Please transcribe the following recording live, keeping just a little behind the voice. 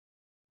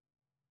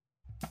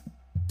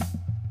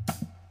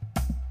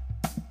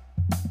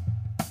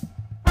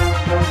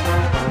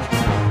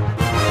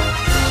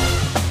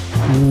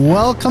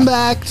Welcome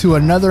back to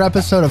another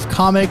episode of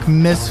Comic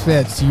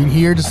Misfits. You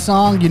hear the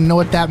song, you know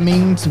what that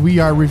means. We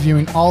are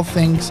reviewing all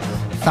things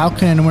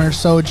Falcon and Winter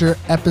Soldier,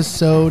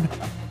 episode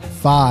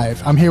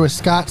 5. I'm here with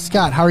Scott.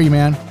 Scott, how are you,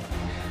 man?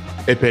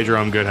 Hey, Pedro,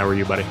 I'm good. How are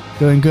you, buddy?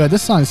 Doing good.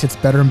 This song just gets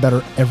better and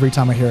better every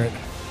time I hear it.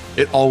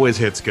 It always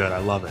hits good. I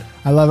love it.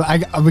 I love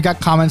it. We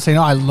got comments saying,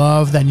 "Oh, I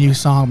love that new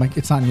song." I'm like,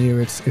 it's not new.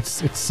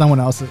 It's someone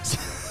else's,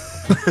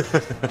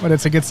 but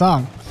it's a good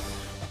song.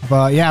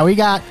 But yeah, we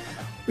got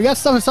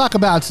stuff to talk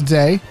about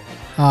today.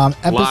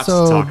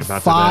 Episode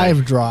 5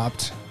 today.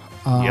 Dropped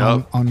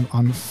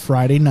on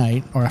Friday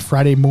night or a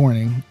Friday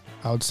morning,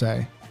 I would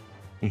say,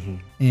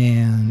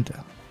 and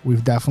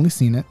we've definitely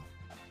seen it,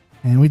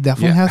 and we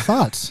definitely have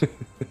thoughts.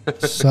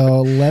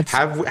 So let's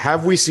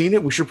have we seen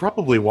it? We should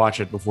probably watch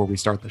it before we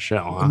start the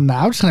show. Huh? No,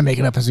 I'm just gonna make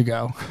it up as we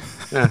go.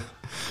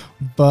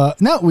 But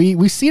no,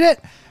 we seen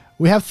it.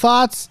 We have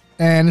thoughts,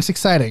 and it's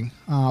exciting.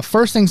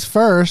 First things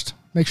first.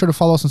 Make sure to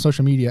follow us on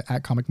social media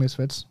at Comic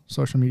Misfits.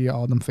 Social media,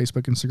 all of them: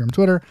 Facebook, Instagram,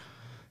 Twitter.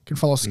 You can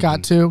follow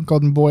Scott too,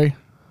 Golden Boy,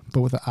 but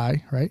with an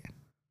I, right?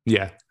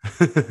 Yeah,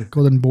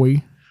 Golden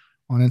Boy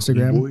on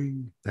Instagram. Boy.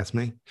 That's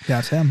me.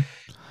 That's him.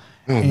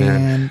 Oh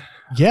man.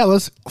 Yeah,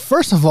 let's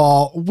first of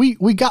all, we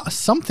got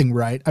something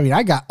right. I mean,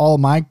 I got all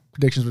my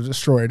predictions were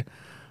destroyed,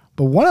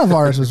 but one of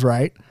ours was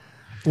right.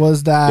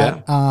 Was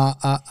that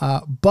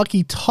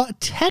Bucky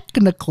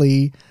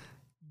technically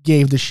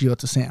gave the shield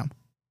to Sam?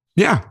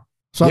 Yeah.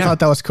 So I thought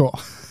that was cool.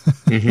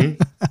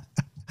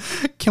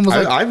 Kim was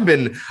like,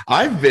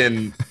 I've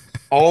been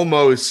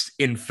almost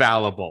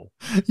infallible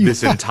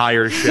this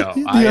entire show.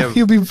 I have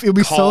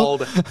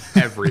called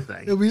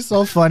everything. It'll be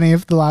so funny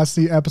if the last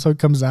episode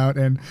comes out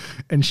and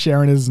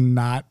Sharon is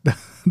not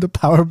the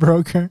power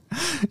broker.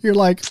 You're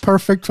like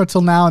perfect until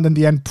now, and then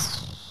the end.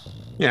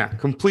 Yeah,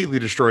 completely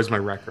destroys my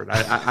record.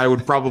 I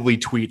would probably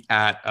tweet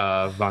at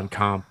Von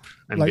Comp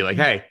and be like,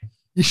 "Hey,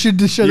 you should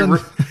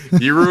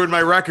you ruined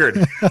my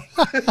record."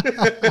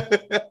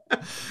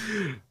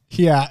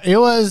 Yeah, it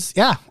was.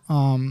 Yeah,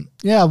 Kim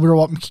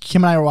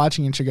and I were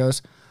watching, and she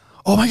goes,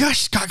 "Oh my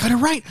gosh, Scott got it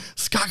right!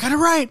 Scott got it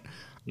right!"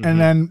 And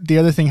then the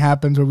other thing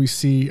happens where we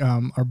see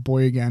our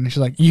boy again, and she's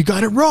like, "You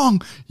got it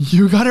wrong!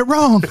 You got it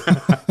wrong!"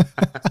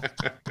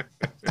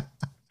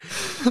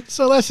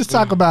 So let's just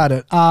talk about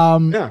it.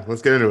 Yeah,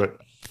 let's get into it.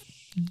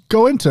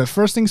 Go into it.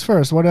 First things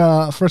first. What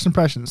first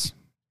impressions?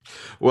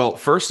 Well,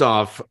 first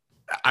off,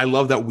 I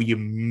love that we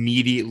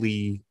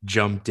immediately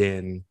jumped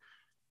in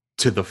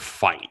to the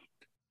fight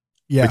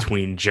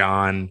between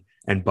John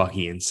and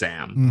Bucky and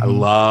Sam. I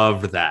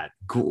loved that.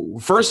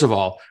 First of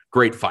all,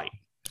 great fight.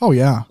 Oh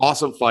yeah.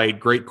 Awesome fight.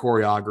 Great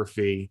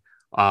choreography.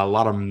 A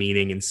lot of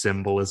meaning and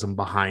symbolism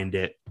behind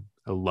it.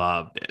 I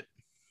loved it.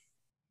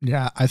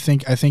 Yeah, I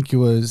think it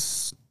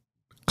was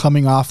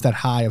coming off that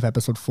high of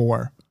episode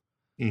 4.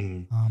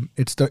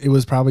 It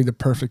was probably the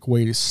perfect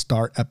way to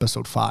start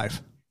episode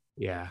 5.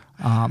 Yeah.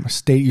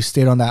 You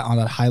stayed on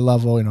that high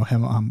level. You know,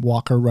 him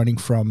Walker running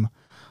from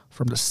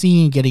the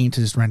scene, getting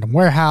into this random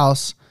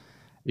warehouse.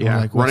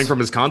 Yeah, like, running from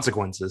his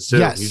consequences too.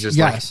 Yes, he's just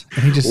like,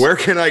 where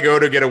can I go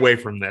to get away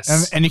from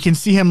this? And you can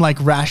see him like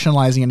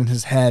rationalizing it in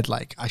his head,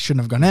 like, I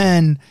shouldn't have gone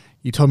in.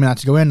 You told me not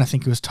to go in. I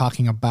think he was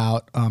talking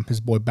about his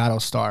boy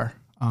Battlestar.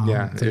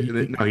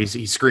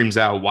 He screams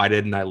out, "Why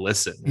didn't I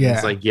listen?" And yeah,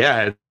 it's like,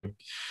 yeah.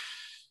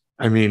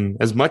 I mean,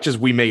 as much as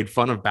we made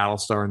fun of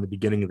Battlestar in the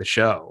beginning of the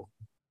show,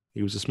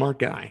 he was a smart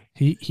guy.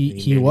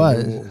 He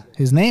was.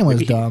 His name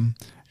was dumb.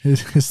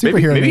 His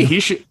superhero maybe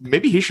name.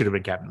 Maybe he should have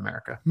been Captain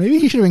America. Maybe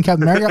he should have been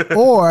Captain America,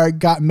 or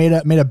made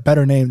a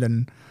better name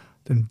than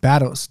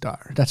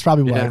Battlestar. That's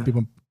probably why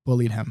people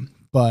bullied him.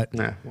 But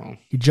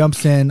he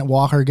jumps in.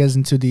 Walker gets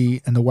into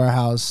the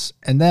warehouse,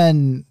 and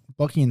then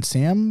Bucky and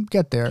Sam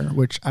get there,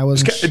 which I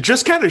was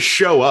just kind of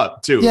show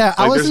up too. Yeah,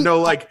 like, there's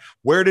no like,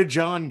 where did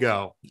John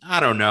go? I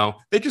don't know.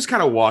 They just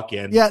kind of walk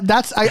in. Yeah,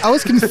 I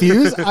was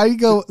confused. I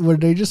go, were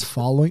they just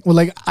following? Well,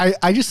 like I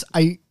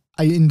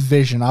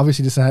envision,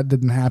 obviously this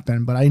didn't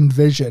happen, but I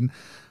envision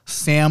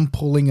Sam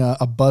pulling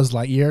a Buzz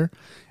Lightyear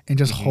and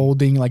just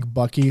holding like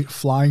Bucky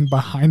flying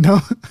behind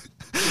him.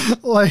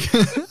 Like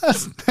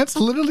that's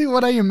literally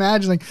what I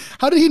imagine. Like,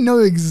 how did he know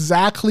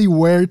exactly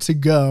where to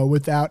go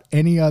without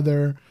any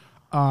other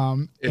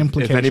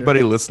implication? If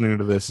anybody listening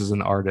to this is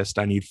an artist,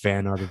 I need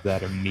fan art of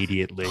that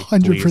immediately.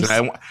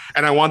 100%.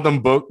 And I want them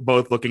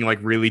both looking like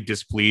really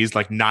displeased.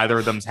 Like neither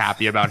of them's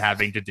happy about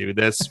having to do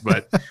this,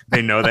 but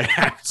they know they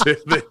have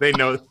to. They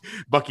know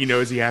Bucky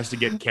knows he has to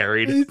get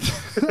carried.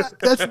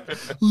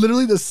 That's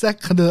literally the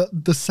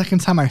second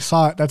time I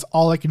saw it. That's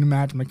all I can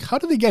imagine. Like, how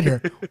did they get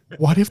here?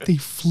 What if they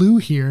flew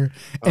here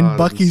and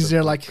Bucky's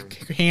there,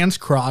 like hands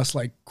crossed,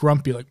 like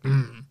grumpy, like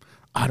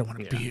I don't want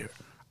to be here.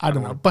 I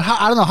don't know. But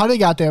I don't know how they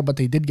got there, but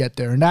they did get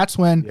there. And that's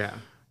when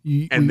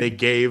they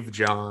gave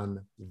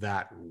John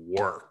that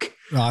work.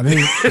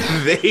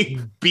 They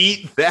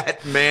beat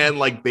that man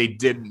like they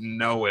didn't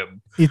know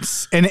him. It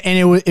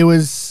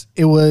was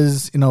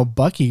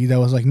Bucky that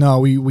was like, no,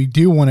 we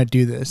do want to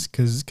do this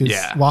because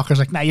Walker's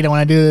like, nah, you don't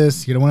want to do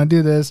this. You don't want to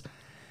do this.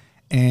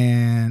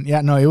 And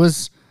it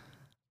was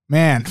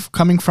Man,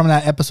 coming from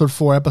that episode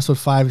 4, episode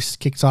 5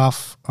 kicks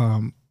off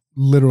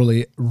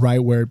literally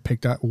right where it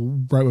picked up,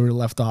 right where it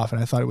left off,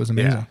 and I thought it was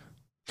amazing.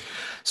 Yeah.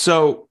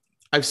 So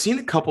I've seen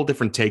a couple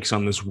different takes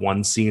on this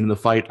one scene in the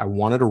fight. I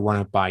wanted to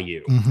run it by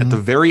you. At the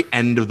very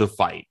end of the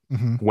fight,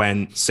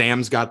 when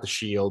Sam's got the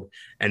shield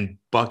and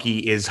Bucky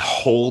is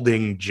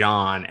holding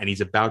John and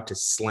he's about to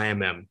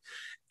slam him,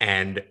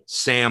 and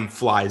Sam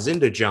flies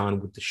into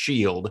John with the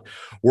shield,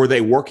 were they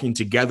working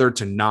together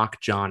to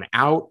knock John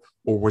out,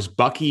 or was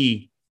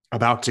Bucky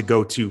about to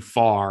go too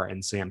far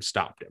and Sam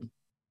stopped him?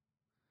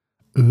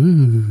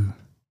 Ooh.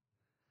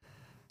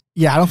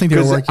 Yeah, I don't think they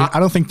were working.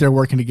 I don't think they're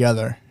working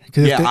together.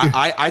 Yeah,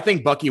 I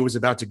think Bucky was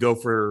about to go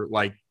for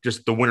like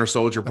just the Winter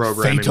Soldier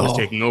program and was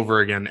taking over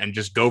again and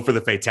just go for the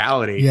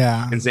fatality.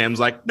 Yeah. And Sam's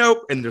like,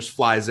 nope, and just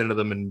flies into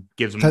them and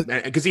gives them,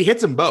 because he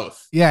hits them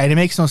both. Yeah, and it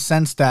makes no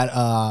sense that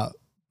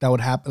that would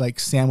happen. Like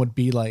Sam would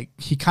be like,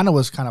 he kind of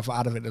was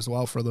out of it as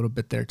well for a little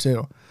bit there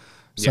too.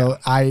 So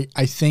yeah.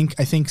 I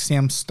think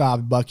Sam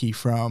stopped Bucky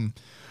from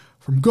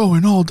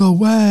going all the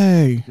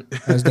way,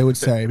 as they would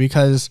say,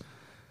 because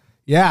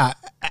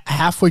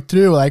halfway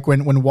through, like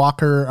when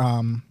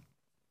Walker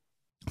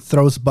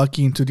throws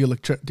Bucky into the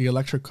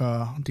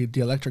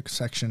electric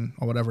section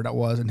or whatever that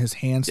was, and his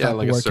hand stopped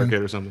working. A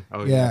circuit or something.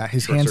 Oh, yeah,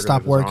 his hand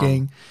stopped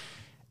working,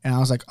 and I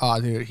was like, oh,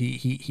 dude,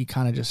 he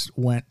kind of just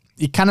went.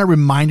 It kind of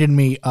reminded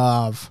me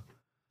of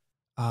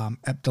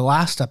at the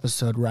last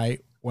episode,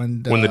 right?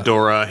 When the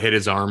Dora hit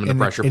his arm and the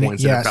pressure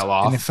points and it fell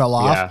off. And it fell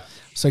off. Yeah.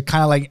 So it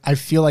kind of like, I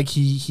feel like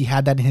he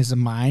had that in his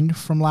mind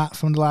from the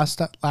last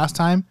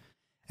time.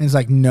 And it's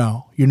like,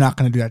 no, you're not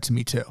going to do that to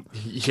me too.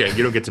 Yeah,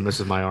 you don't get to mess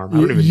with my arm. I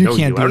don't even know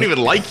you. I don't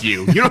even like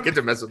you. You don't get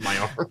to mess with my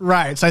arm.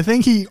 Right. So I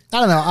think I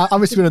don't know.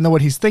 Obviously we don't know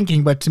what he's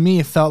thinking, but to me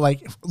it felt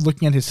like,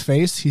 looking at his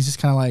face, he's just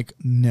kind of like,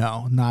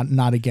 no,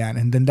 not again.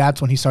 And then that's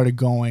when he started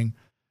going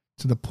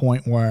to the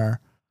point where,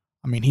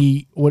 I mean,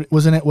 it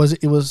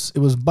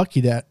was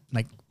Bucky that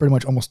like pretty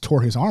much almost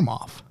tore his arm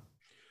off.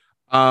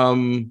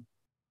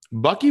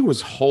 Bucky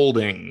was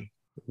holding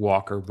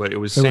Walker, but it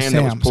was Sam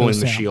that was pulling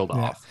the shield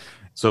off.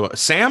 So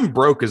Sam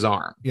broke his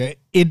arm. Yeah,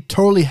 it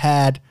totally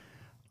had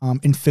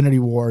Infinity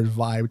War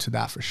vibe to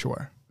that for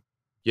sure.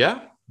 Yeah.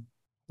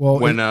 Well,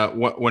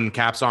 when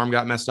Cap's arm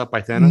got messed up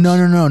by Thanos.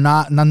 No,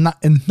 not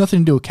and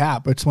nothing to do with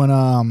Cap. It's when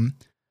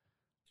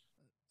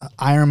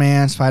Iron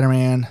Man,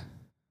 Spider-Man.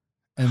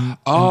 And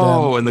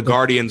the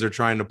Guardians are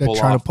trying to pull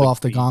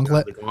off the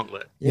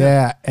gauntlet.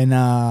 Yeah,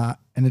 and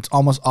it's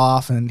almost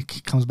off, and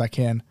it comes back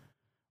in.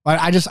 But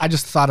I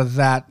just thought of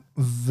that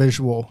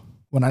visual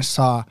when I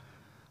saw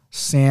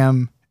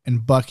Sam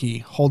and Bucky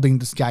holding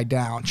this guy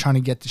down, trying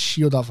to get the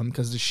shield off him,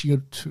 because the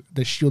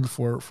shield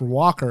for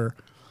Walker,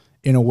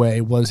 in a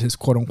way, was his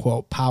quote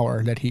unquote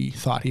power that he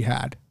thought he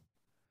had.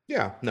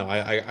 Yeah, no,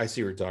 I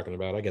see what you're talking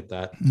about. I get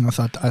that. I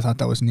thought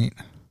that was neat.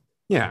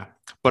 Yeah,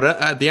 but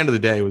at the end of the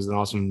day, it was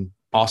an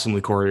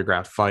awesomely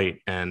choreographed fight,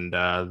 and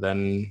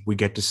then we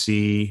get to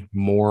see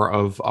more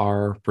of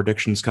our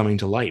predictions coming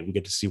to light. We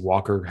get to see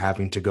Walker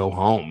having to go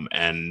home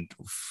and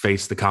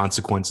face the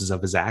consequences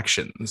of his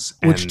actions,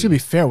 which, to be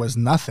fair, was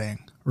nothing,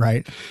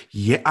 right?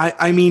 Yeah,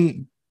 I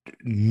mean,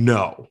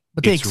 no,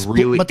 but they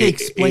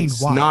explained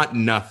it's why. Not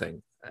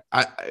nothing.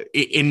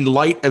 In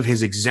light of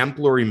his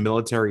exemplary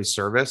military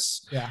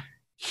service,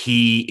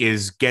 he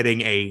is getting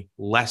a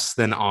less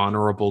than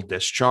honorable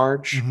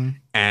discharge,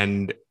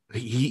 and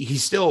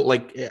he's still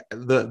like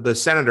the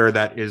senator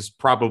that is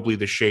probably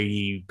the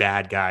shady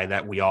bad guy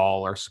that we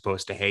all are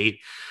supposed to hate,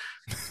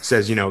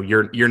 says,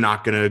 you're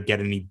not going to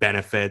get any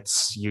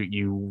benefits.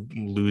 You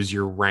lose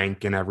your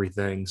rank and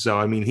everything. So,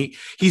 I mean,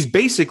 he's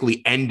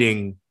basically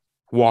ending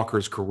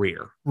Walker's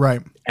career,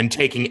 right, and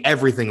taking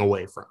everything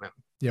away from him.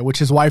 Yeah, which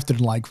his wife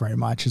didn't like very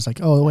much. She's like,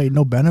 oh, wait,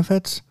 no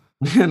benefits?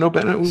 Yeah, no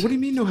benefit. What do you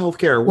mean no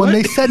healthcare? When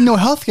they said no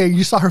healthcare,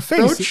 you saw her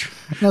face.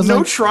 No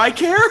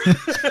TRICARE?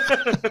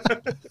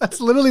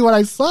 That's literally what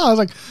I saw. I was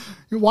like,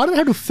 why did I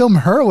have to film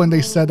her when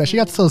they said that? She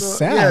got so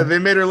sad. Yeah, they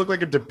made her look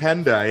like a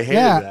dependa. I hated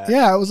that.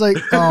 Yeah, I was like,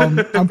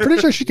 I'm pretty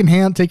sure she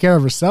can take care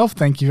of herself.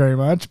 Thank you very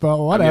much, but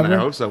whatever. I mean,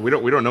 I hope so. We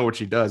don't know what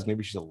she does.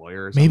 Maybe she's a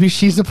lawyer or something. Maybe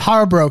she's a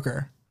power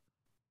broker.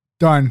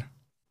 Done.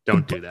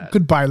 Don't do that.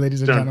 Goodbye,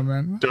 ladies and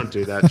gentlemen. Don't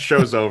do that.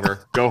 Show's over.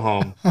 Go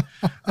home.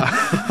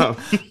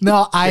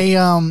 No,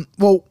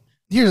 well,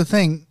 here's the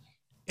thing.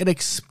 It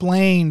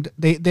explained,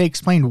 they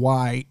explained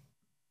why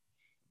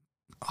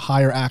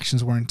higher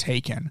actions weren't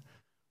taken.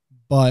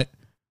 But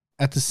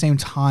at the same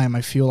time,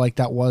 I feel like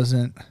that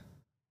wasn't,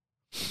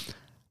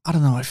 I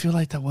don't know. I feel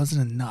like that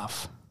wasn't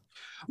enough.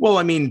 Well,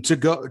 I mean, to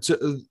go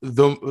to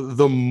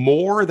the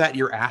more that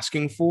you're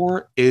asking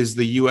for is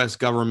the U.S.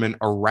 government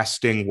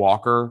arresting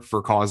Walker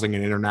for causing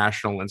an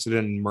international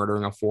incident and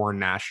murdering a foreign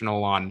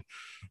national on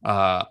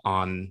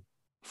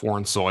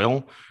foreign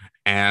soil,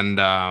 and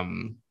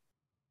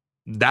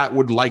that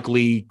would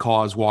likely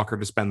cause Walker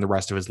to spend the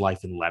rest of his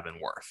life in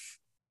Leavenworth.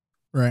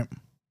 Right.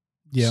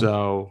 Yeah.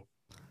 So.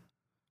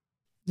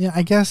 Yeah,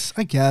 I guess,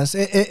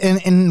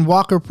 and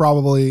Walker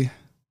probably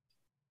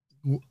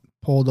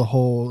pulled the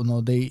whole.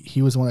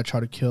 He was the one that tried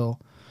to kill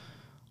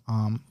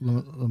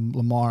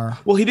Lamar.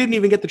 Well, he didn't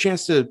even get the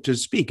chance to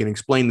speak and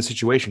explain the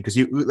situation because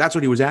that's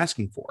what he was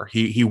asking for.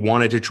 He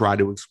wanted to try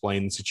to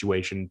explain the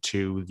situation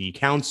to the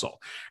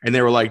council, and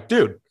they were like,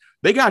 "Dude,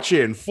 they got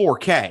you in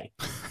 4K.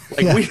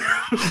 Like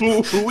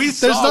we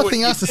saw. There's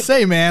nothing else to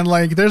say, man.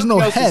 Like there's no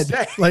head.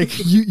 Like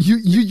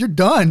you're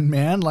done,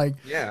 man. Like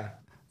yeah.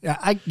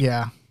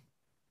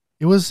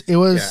 It was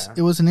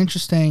an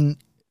interesting,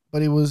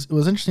 but it was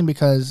interesting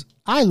because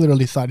I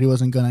literally thought he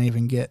wasn't going to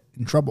even get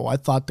in trouble. I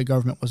thought the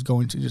government was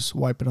going to just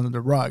wipe it under the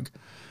rug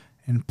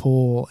and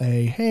pull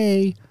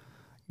hey,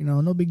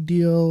 no big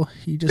deal.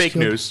 He just fake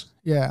news.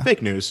 Yeah.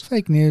 Fake news.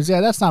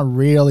 Yeah. That's not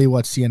really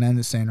what CNN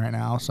is saying right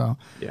now. So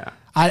yeah,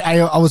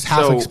 I was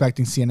half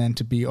expecting CNN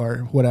to be,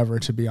 or whatever,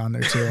 to be on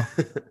there too.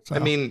 So. I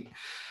mean,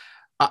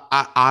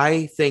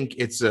 I think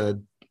it's a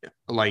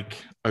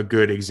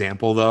good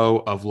example though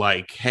of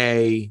like,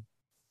 hey,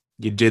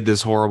 you did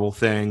this horrible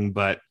thing,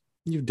 but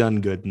you've done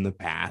good in the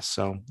past.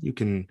 So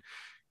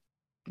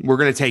we're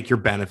going to take your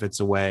benefits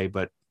away,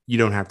 but you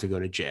don't have to go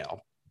to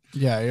jail.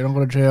 Yeah. You don't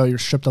go to jail. You're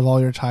stripped of all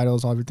your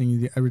titles,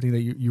 everything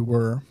that you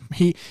were.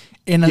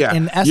 In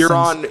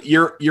essence,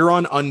 you're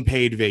on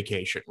unpaid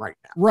vacation right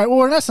now. Right.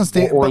 Well, in essence,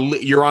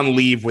 you're on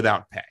leave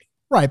without pay.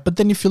 Right. But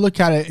then if you look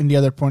at it in the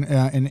other point,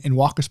 in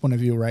Walker's point of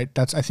view, right,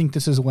 I think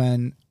this is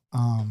when,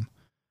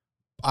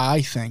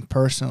 I think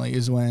personally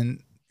is when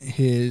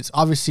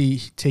obviously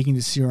taking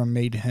the serum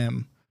made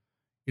him,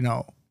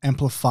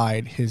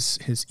 amplified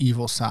his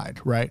evil side,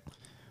 right?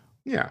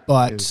 Yeah,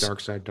 but his dark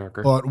side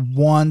darker. But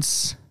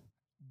once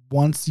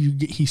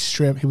he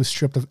was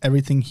stripped of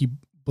everything he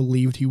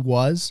believed he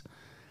was,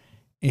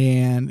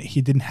 and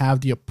he didn't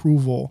have the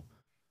approval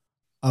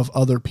of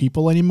other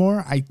people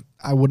anymore. I'd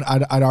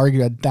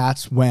argue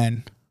that's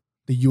when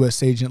the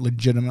U.S. agent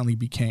legitimately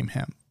became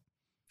him,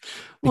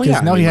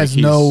 because now he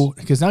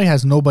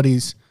has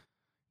nobody's.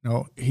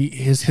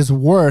 His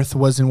worth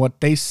was in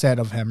what they said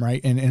of him,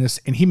 right?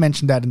 And he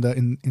mentioned that in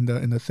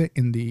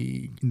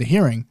the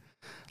hearing,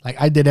 like,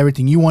 I did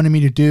everything you wanted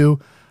me to do.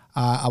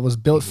 I was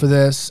built for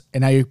this,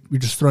 and now you're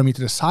just throwing me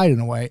to the side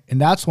in a way.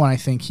 And that's when I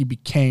think he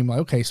became like,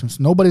 okay, since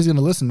nobody's going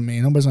to listen to me,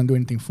 nobody's going to do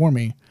anything for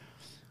me.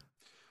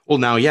 Well,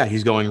 now, yeah,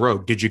 he's going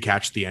rogue. Did you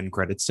catch the end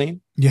credits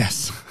scene?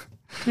 Yes.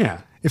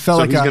 Yeah. It felt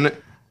like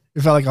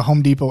a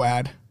Home Depot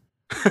ad.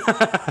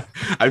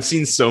 I've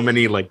seen so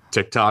many like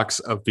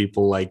TikToks of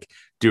people like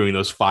doing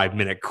those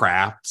 5-minute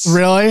crafts.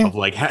 Really? Of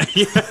like, but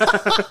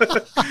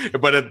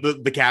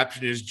the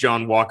caption is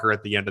John Walker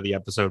at the end of the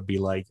episode be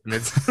like, and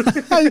it's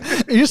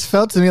it just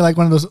felt to me like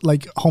one of those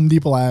like Home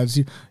Depot ads.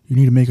 You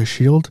need to make a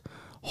shield?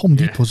 Home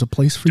Depot's a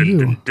place for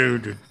you.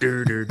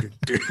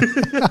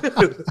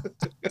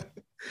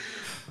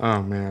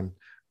 Oh man.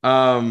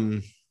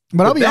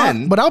 But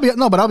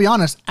I'll be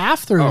honest.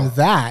 After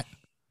that,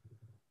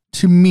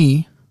 to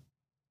me,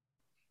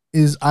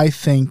 is I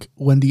think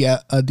when the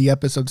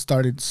episode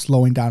started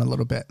slowing down a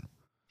little bit.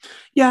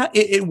 Yeah,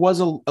 it was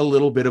a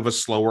little bit of a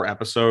slower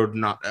episode.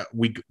 Not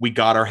we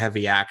got our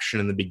heavy action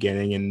in the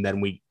beginning, and then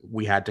we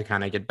had to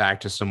kind of get back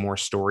to some more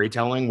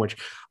storytelling, which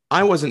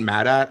I wasn't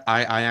mad at.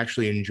 I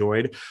actually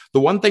enjoyed.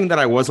 The one thing that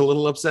I was a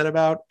little upset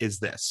about is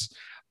this.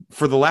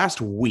 For the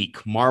last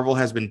week, Marvel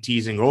has been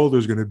teasing,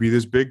 there's going to be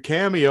this big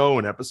cameo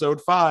in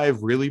episode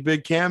 5, really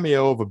big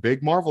cameo of a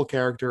big Marvel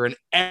character. And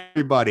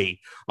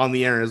everybody on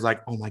the internet is like,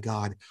 oh my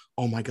God,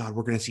 we're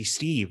going to see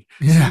Steve.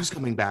 Yeah. Steve's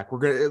coming back. We're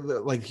going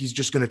to he's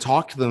just going to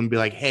talk to them and be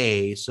like,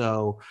 hey,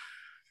 so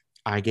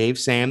I gave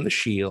Sam the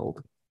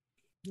shield.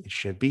 It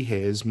should be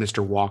his.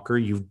 Mr. Walker,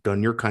 you've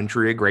done your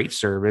country a great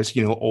service,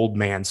 old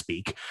man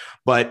speak,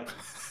 but,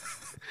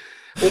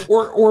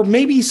 or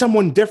maybe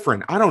someone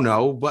different. I don't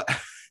know, but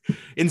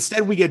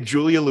instead, we get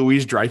Julia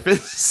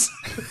Louis-Dreyfus.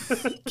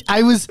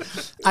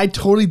 I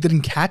totally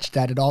didn't catch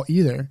that at all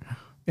either,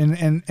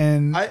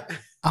 and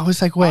I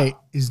was like, wait,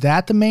 is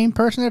that the main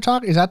person they're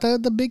talking? Is that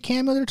the big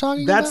cameo they're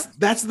talking about?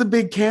 That's the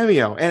big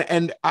cameo,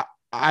 and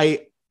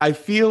I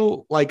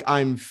feel like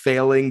I'm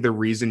failing the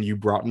reason you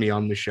brought me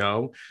on the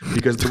show,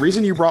 because the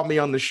reason you brought me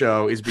on the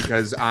show is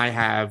because I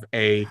have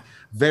a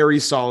very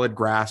solid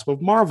grasp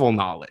of Marvel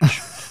knowledge,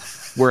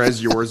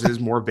 whereas yours is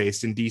more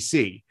based in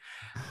DC.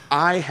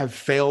 I have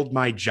failed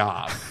my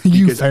job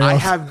because I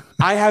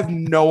have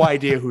no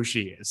idea who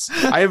she is.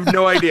 I have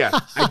no idea.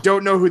 I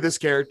don't know who this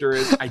character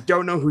is. I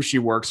don't know who she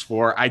works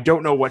for. I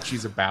don't know what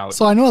she's about.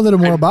 So I know a little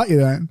more about you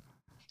then.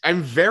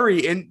 I'm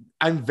very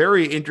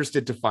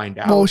interested to find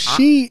out. Well,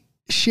 I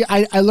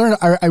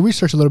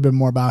researched a little bit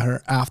more about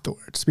her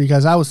afterwards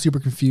because I was super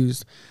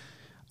confused.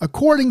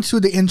 According to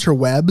the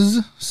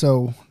interwebs,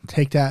 so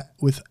take that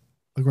with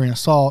a grain of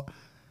salt,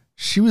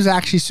 she was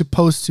actually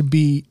supposed to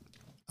be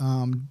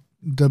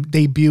the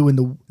debut in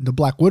the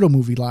Black Widow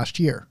movie last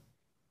year.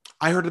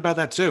 I heard about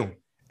that too.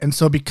 And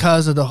so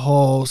because of the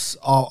whole,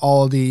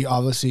 all the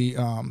obviously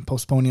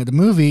postponing of the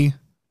movie,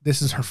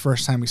 this is her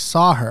first time we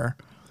saw her.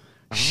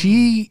 Oh.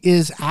 She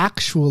is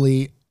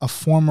actually a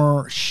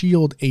former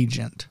S.H.I.E.L.D.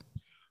 agent.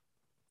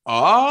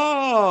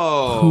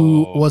 Oh.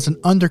 Who was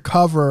an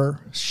undercover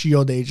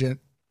S.H.I.E.L.D.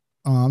 agent.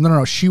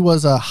 No. She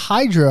was a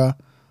Hydra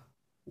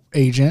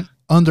agent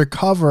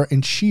undercover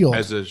in Shield.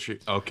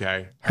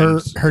 Okay.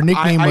 Her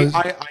nickname was.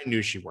 I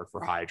knew she worked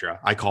for Hydra.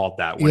 I called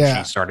that when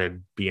she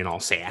started being all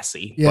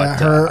sassy. Yeah,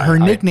 but, her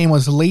nickname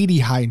was Lady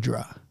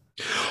Hydra.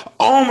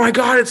 Oh my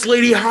God, it's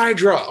Lady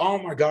Hydra. Oh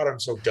my God, I'm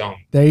so dumb.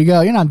 There you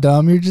go. You're not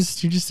dumb. You just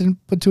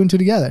didn't put two and two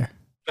together.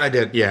 I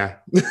did, yeah.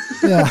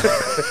 Yeah.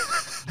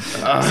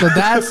 So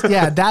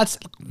that's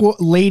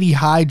Lady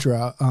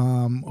Hydra.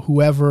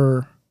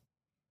 Whoever,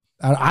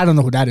 I don't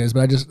know who that is,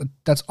 but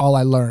that's all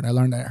I learned. I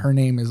learned that her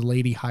name is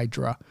Lady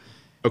Hydra.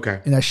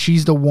 Okay. And that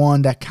she's the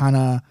one that kind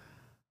of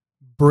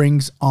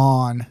brings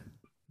on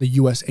the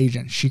U.S.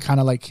 agent. She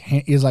kind of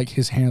is like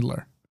his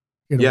handler.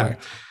 Yeah.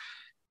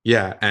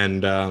 Yeah.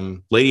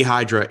 And Lady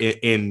Hydra,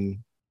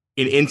 in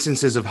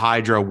instances of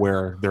Hydra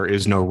where there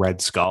is no Red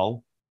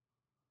Skull,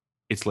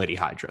 it's Lady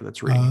Hydra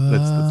that's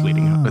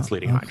leading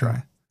okay.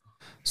 Hydra.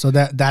 So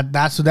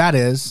that's what that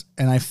is.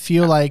 And I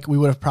feel like we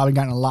would have probably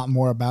gotten a lot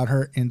more about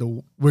her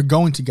we're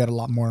going to get a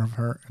lot more of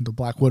her in the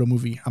Black Widow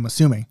movie, I'm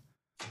assuming.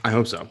 I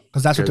hope so.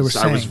 Because that's what they were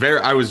saying.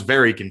 I was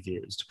very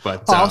confused.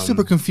 But I was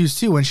super confused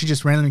too when she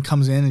just randomly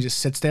comes in and just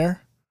sits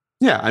there.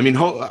 Yeah, I mean,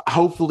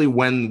 hopefully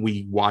when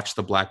we watch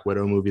the Black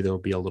Widow movie, there will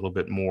be a little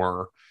bit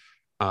more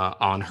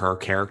on her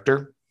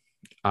character.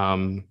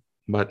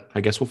 But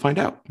I guess we'll find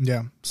out.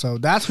 Yeah, so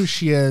that's who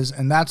she is,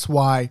 and that's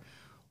why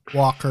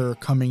Walker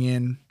coming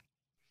in,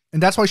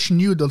 and that's why she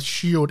knew the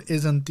shield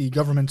isn't the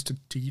government's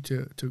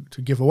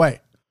to give away.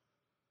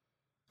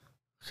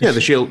 Yeah, the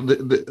shield.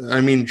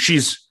 I mean,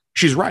 she's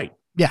right.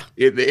 Yeah,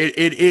 it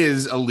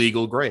is a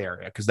legal gray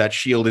area because that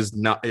shield is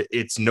not.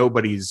 It's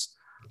nobody's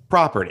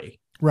property.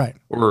 Right.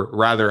 Or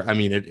rather, I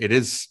mean, it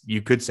is,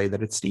 you could say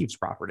that it's Steve's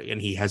property and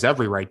he has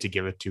every right to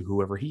give it to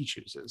whoever he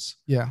chooses.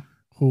 Yeah.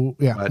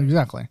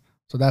 Exactly.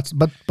 So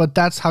but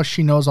that's how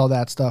she knows all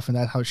that stuff. And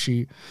that's how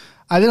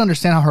I didn't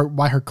understand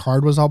why her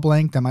card was all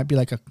blank. That might be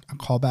like a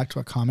callback to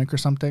a comic or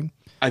something.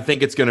 I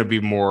think it's going to be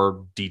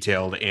more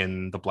detailed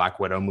in the Black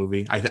Widow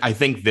movie. I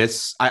think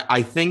this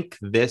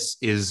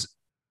is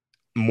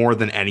more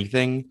than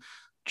anything,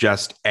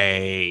 just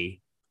a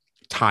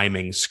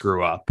timing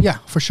screw up,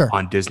 for sure,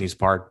 on Disney's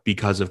part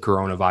because of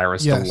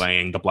coronavirus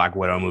delaying the Black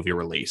Widow movie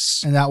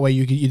release. And that way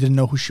you didn't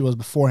know who she was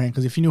beforehand,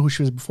 because if you knew who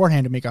she was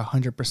beforehand, it'd make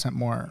 100%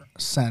 more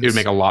sense. It would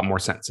make a lot more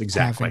sense,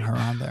 exactly. Having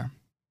her on there.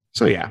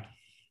 So yeah,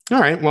 all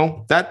right.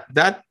 Well,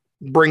 that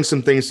brings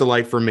some things to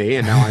light for me,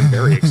 and now I'm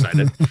very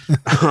excited.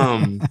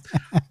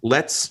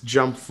 Let's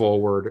jump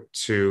forward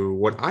to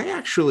what I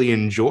actually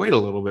enjoyed a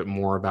little bit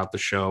more about the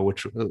show,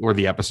 or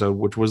the episode,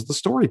 which was the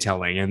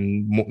storytelling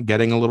and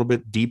getting a little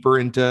bit deeper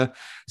into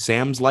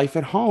Sam's life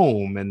at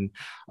home, and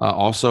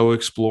also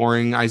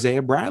exploring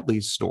Isaiah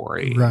Bradley's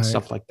story and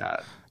stuff like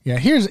that. Yeah,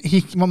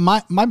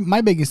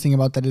 my biggest thing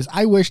about that is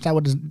I wish that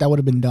would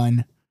have been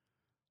done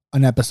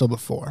an episode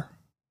before,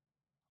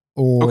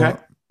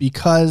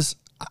 because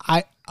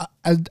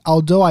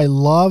although I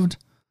loved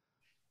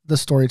the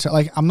storytelling,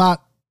 like, I'm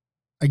not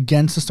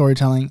against the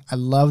storytelling. I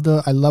loved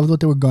what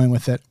they were going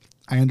with it.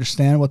 I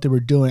understand what they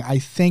were doing. I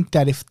think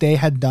that if they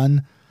had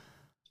done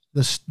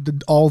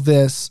all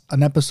this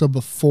an episode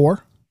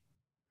before,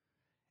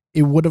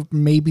 it would have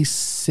maybe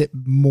sit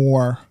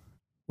more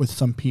with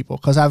some people.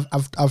 Because I've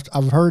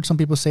heard some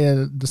people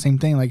say the same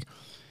thing. Like,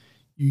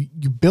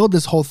 you build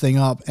this whole thing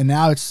up, and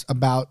now it's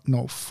about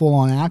full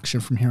on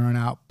action from here on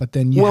out. But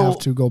then you have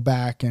to go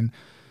back and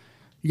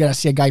you got to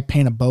see a guy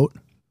paint a boat.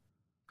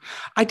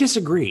 I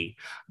disagree,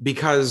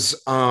 because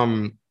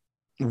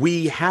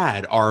we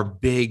had our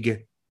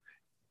big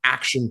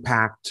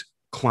action-packed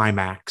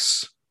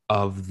climax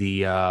of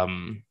the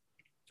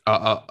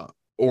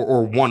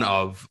or one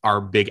of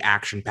our big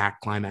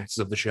action-packed climaxes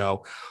of the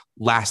show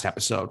last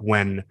episode,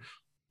 when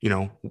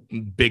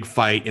big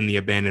fight in the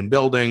abandoned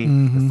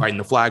building, fighting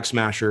the Flag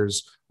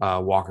Smashers,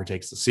 Walker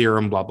takes the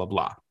serum, blah blah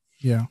blah.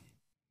 Yeah,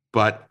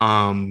 but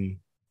and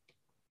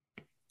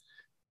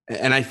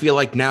I feel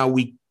like now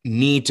we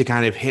need to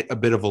kind of hit a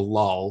bit of a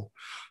lull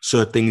so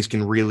that things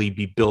can really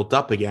be built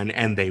up again.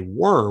 And they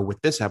were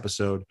with this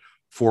episode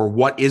for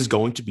what is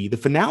going to be the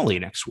finale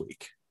next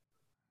week.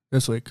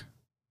 This week.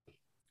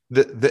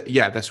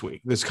 This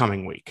week, this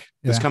coming week,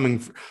 this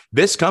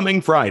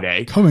coming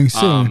Friday. Coming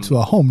soon to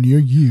a home near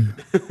you.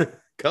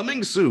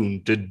 Coming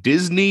soon to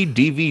Disney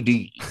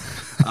DVD.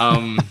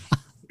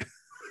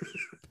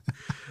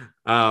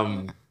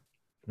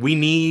 We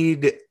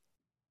need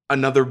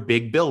another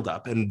big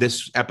buildup, and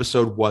this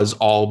episode was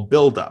all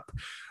buildup.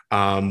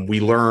 We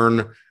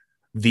learn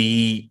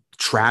the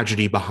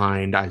tragedy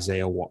behind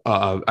Isaiah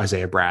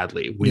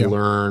Bradley. We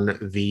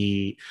learn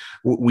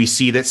we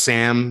see that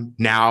Sam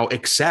now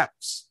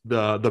accepts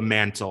the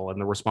mantle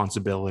and the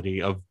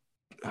responsibility of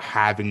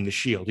having the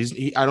shield.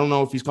 I don't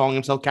know if he's calling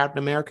himself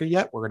Captain America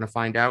yet. We're going to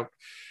find out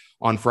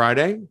on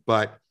Friday,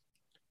 but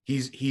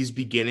he's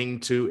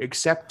beginning to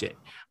accept it.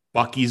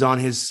 Bucky's on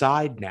his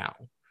side now.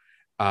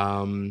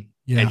 And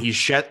he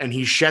shed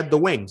the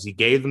wings. He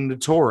gave them to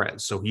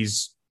Torres. So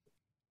he's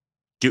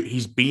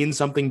being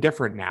something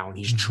different now, and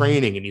he's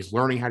training, and he's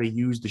learning how to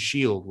use the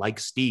shield like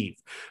Steve,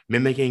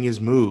 mimicking his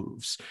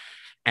moves.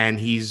 And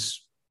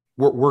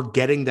we're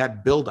getting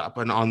that buildup.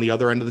 And on the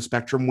other end of the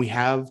spectrum, we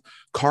have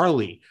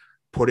Carly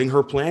putting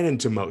her plan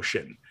into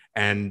motion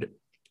and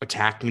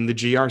attacking the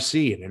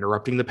GRC and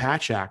interrupting the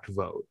Patch Act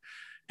vote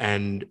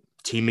and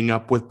teaming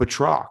up with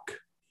Batroc.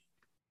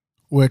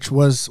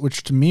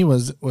 Which to me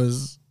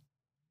was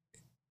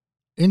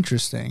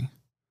interesting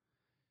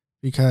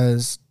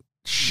because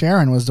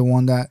Sharon was the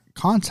one that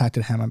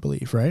contacted him, I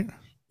believe, right?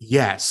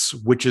 Yes,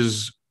 which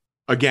is,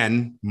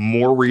 again,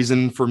 more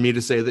reason for me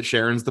to say that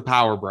Sharon's the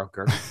power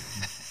broker.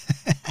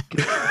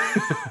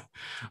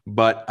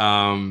 But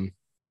I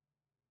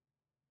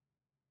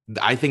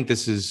think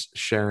this is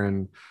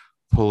Sharon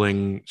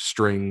pulling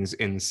strings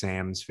in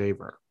Sam's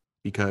favor.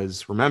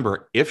 Because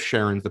remember, if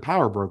Sharon's the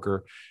power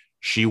broker,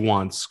 she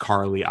wants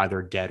Carly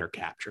either dead or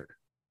captured.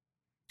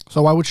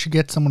 So why would she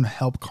get someone to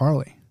help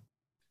Carly?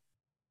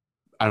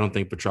 I don't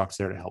think Batroc's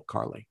there to help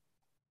Carly.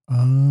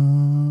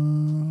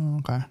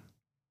 Okay.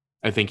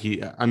 I think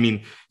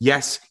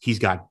yes, he's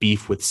got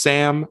beef with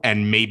Sam,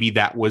 and maybe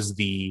that was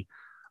the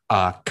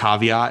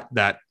caveat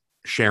that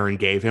Sharon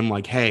gave him.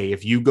 Like, hey,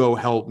 if you go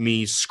help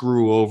me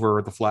screw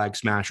over the Flag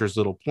Smashers'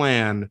 little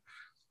plan,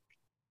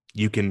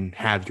 you can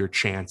have your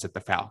chance at the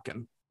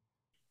Falcon.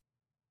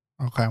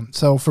 Okay.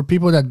 So for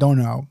people that don't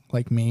know,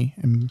 like me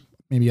and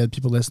maybe other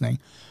people listening,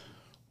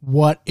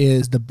 what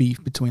is the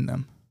beef between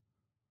them?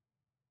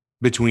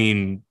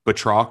 Between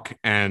Batroc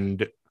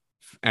and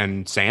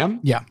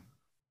Sam? Yeah.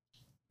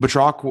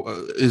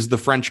 Batroc is the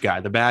French guy,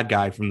 the bad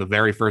guy from the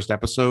very first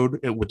episode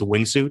with the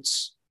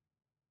wingsuits.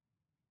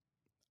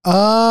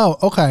 Oh,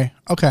 okay.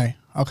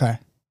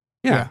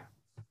 Yeah.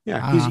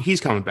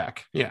 He's coming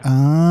back. Yeah.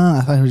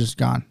 I thought he was just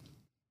gone.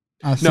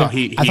 No,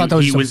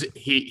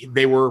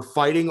 they were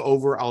fighting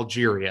over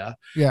Algeria.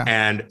 Yeah.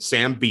 And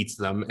Sam beats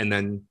them, and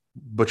then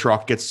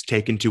Batroc gets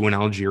taken to an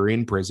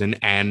Algerian prison,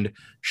 and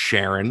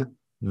Sharon,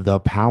 the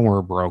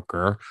power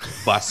broker,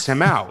 busts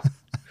him out.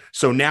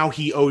 So now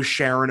he owes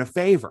Sharon a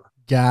favor.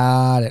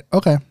 Got it.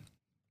 Okay.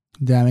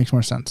 That makes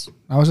more sense.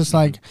 I was just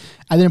like,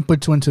 I didn't put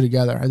two and two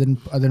together. I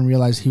didn't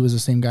realize he was the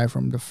same guy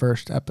from the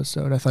first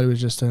episode. I thought it was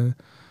just I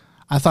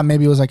thought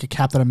maybe it was like a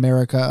Captain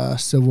America,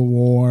 Civil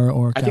War,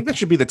 or I think that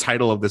should be the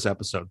title of this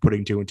episode,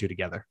 Putting Two and Two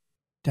Together.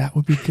 That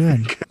would be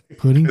good.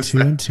 Putting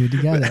two and two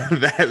together.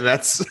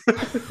 That's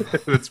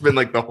been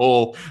like the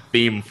whole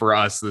theme for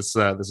us this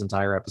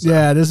entire episode.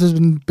 Yeah, this has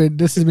been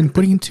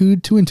putting two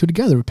and two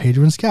together with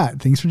Pedro and Scott.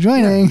 Thanks for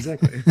joining. Yeah,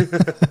 exactly.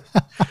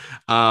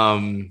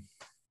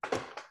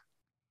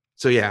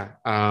 So yeah,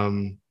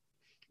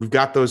 we've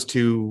got those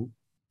two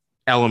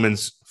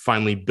elements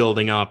finally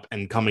building up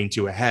and coming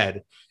to a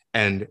head.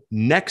 And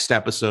next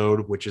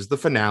episode, which is the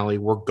finale,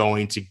 we're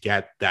going to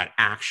get that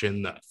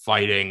action, that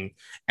fighting,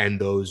 and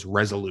those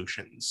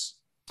resolutions.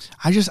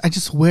 I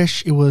just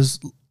wish it was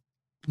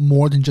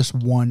more than just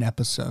one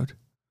episode.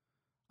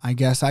 I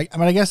guess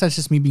that's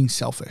just me being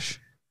selfish.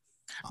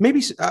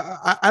 Maybe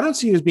I don't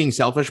see it as being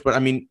selfish, but I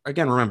mean,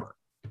 again, remember,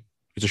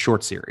 it's a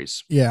short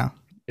series. Yeah.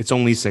 It's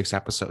only 6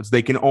 episodes.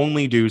 They can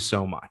only do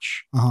so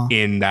much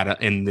in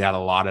that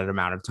allotted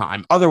amount of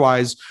time.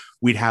 Otherwise,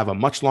 we'd have a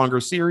much longer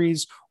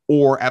series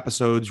or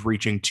episodes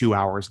reaching 2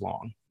 hours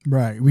long.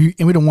 Right. We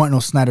don't want no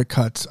Snyder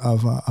cuts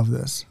of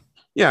this.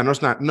 Yeah, no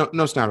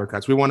Snyder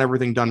cuts. We want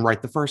everything done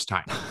right the first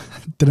time.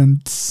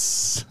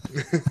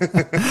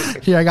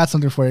 Here, I got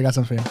something for you.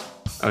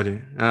 Oh,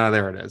 dude.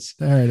 There it is.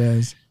 There it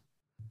is.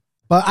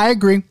 But I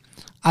agree.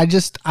 I'm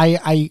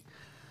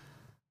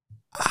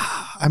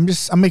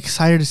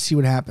excited to see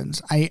what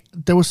happens.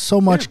 There was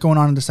so much going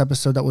on in this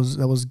episode that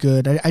was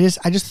good. I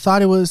just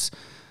thought it was,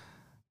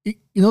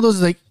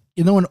 those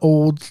in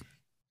old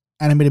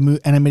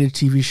animated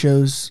TV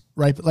shows,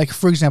 right? Like,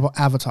 for example,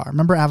 Avatar.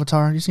 Remember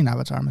Avatar? You've seen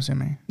Avatar, I'm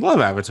assuming.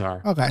 Love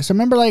Avatar. Okay, so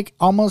remember, like,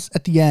 almost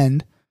at the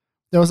end,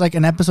 there was like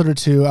an episode or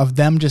two of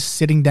them just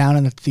sitting down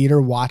in the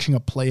theater watching a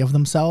play of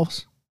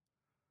themselves.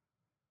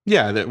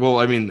 Yeah,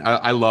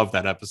 I love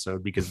that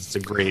episode because it's a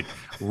great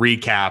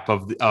recap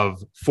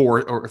of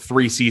 4 or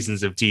 3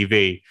 seasons of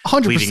TV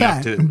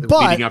 100%,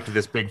 leading up to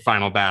this big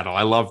final battle.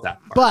 I love that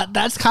part. But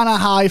that's kind of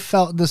how I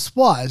felt this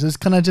was. It's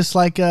kind of just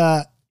like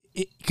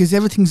because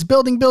everything's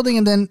building,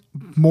 and then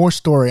more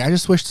story. I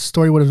just wish the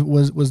story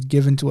was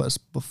given to us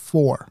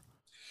before.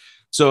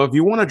 So if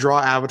you want to draw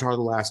Avatar: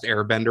 The Last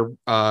Airbender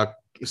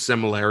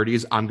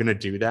similarities, I'm going to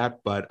do that,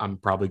 but I'm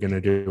probably going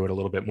to do it a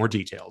little bit more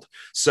detailed.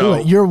 So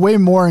you're way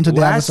more into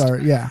the Avatar.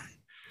 Yeah.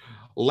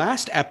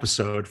 Last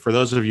episode, for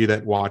those of you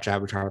that watch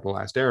Avatar: The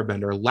Last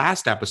Airbender,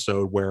 last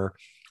episode where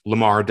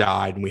Lamar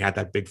died and we had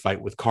that big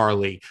fight with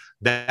Carly,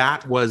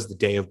 that was the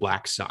day of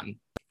Black Sun.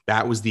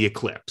 That was the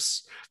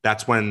eclipse.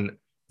 That's when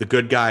the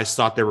good guys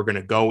thought they were going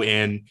to go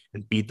in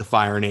and beat the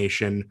Fire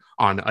Nation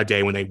on a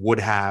day when they would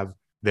have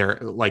their,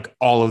 like,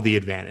 all of the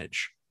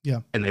advantage. Yeah.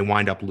 And they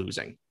wind up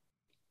losing.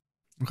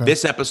 Okay.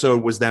 This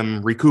episode was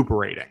them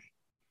recuperating.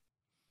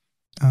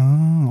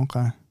 Oh,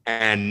 okay.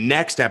 And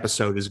next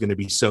episode is going to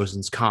be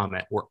Sozin's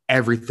Comet, where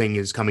everything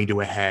is coming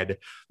to a head.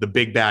 The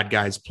big bad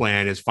guy's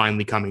plan is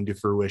finally coming to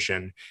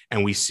fruition.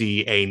 And we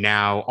see a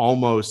now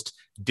almost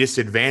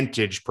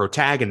disadvantaged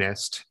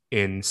protagonist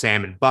in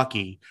Sam and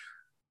Bucky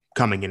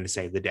coming in to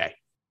save the day.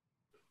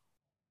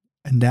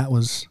 And that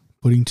was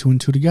putting 2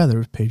 and 2 together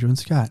with Pedro and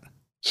Scott.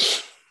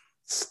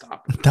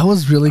 Stop. That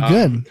was really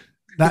good.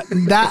 That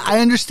I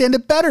understand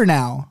it better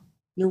now.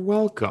 You're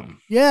welcome.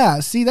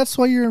 Yeah, see, that's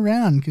why you're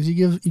around, because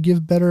you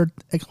give better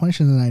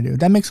explanations than I do.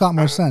 That makes a lot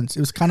more sense.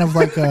 It was kind of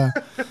like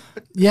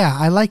yeah,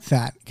 I like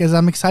that because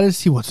I'm excited to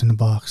see what's in the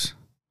box.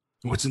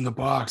 What's in the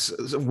box?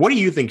 What do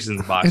you think is in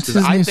the box? It's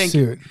his new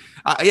suit.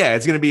 Yeah,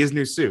 it's going to be his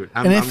new suit.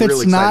 And if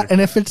it's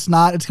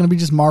not, it's going to be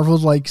just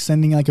Marvel's like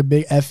sending like a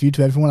big F you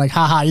to everyone, like,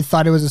 haha, you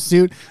thought it was a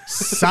suit?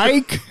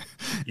 Psych.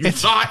 You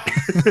thought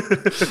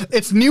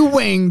it's new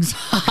wings.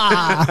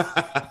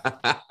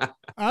 I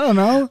don't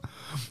know.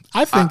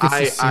 I think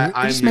it's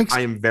a suit. I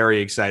am very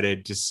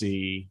excited to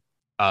see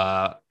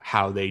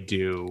how they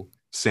do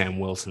Sam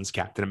Wilson's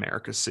Captain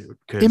America suit,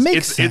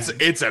 because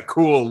it's a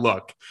cool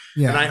look.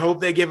 Yeah. And I hope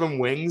they give him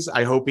wings.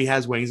 I hope he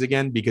has wings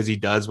again, because he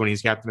does when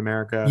he's Captain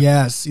America.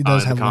 Yes, he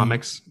does have the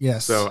comics. Wings.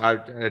 Yes. So I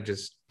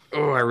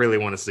really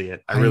want to see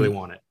it. I really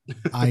want it.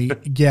 I'm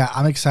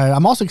excited.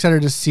 I'm also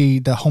excited to see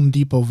the Home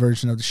Depot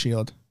version of the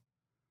shield,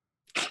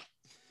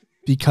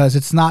 because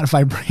it's not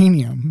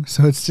vibranium,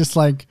 so it's just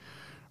like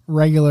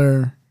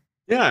regular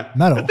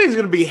metal. That thing's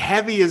gonna be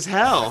heavy as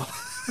hell.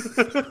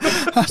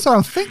 That's what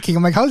I'm thinking.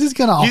 I'm like, how's this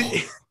gonna?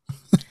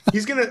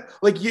 He's gonna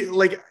when they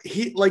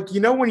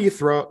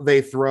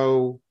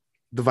throw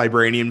the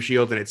vibranium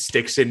shield and it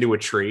sticks into a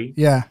tree.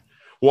 Yeah,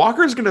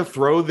 Walker's gonna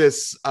throw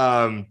this.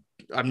 I'm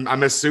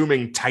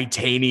assuming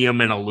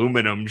titanium and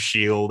aluminum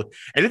shield,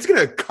 and it's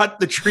gonna cut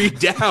the tree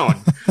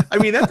down. I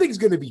mean, that thing's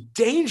gonna be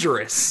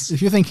dangerous.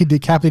 If you think he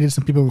decapitated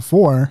some people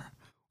before,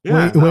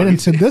 wait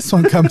until this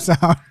one comes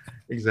out.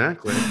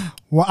 Exactly.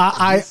 Well,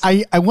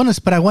 I want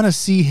to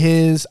see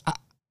his.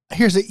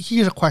 Here's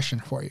a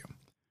question for you.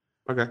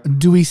 Okay.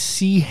 Do we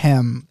see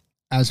him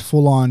as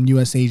full on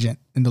U.S. agent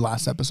in the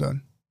last episode?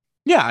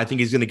 Yeah, I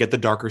think he's going to get the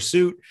darker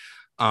suit.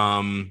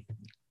 And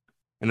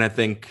I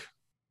think,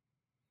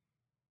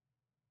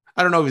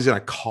 I don't know if he's going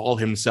to call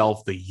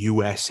himself the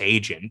U.S.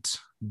 agent,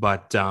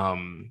 but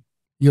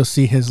you'll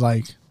see his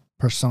like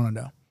persona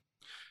though.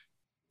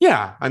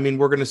 Yeah, I mean,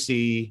 we're going to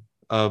see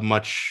a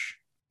much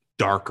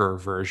darker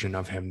version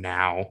of him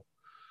now.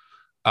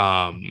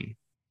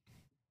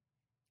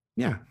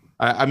 Yeah.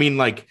 I mean,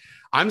 like,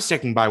 I'm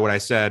sticking by what I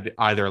said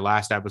either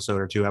last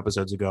episode or 2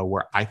 episodes ago,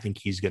 where I think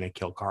he's going to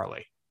kill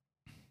Carly.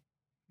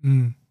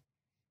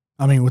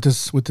 I mean, with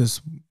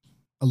this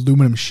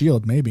aluminum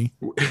shield, maybe.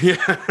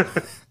 Yeah.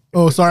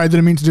 Oh, sorry, I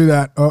didn't mean to do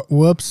that.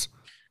 Whoops.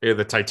 Yeah,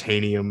 the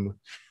titanium,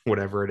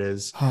 whatever it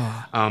is.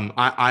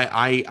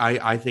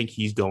 I think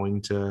he's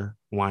going to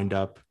wind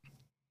up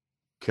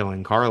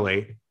killing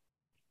Carly.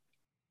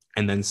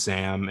 And then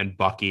Sam and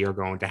Bucky are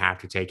going to have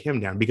to take him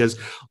down, because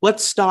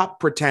let's stop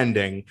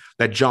pretending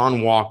that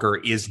John Walker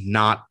is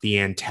not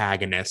the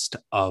antagonist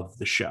of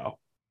the show.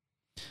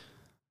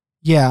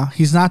 Yeah,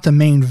 he's not the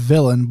main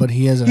villain, but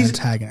he is an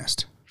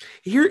antagonist.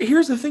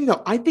 Here's the thing,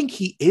 though. I think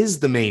he is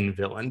the main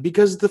villain,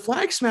 because the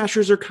Flag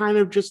Smashers are kind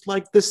of just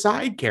like the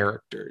side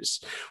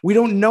characters. We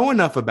don't know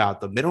enough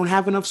about them. They don't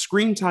have enough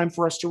screen time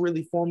for us to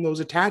really form those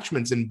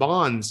attachments and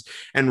bonds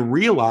and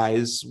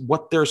realize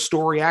what their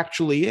story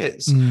actually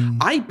is.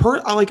 I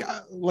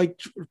like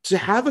to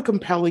have a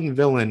compelling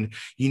villain.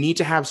 You need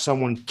to have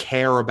someone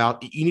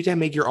you need to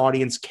make your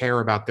audience care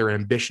about their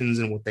ambitions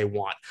and what they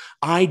want.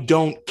 I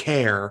don't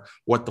care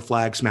what the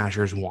Flag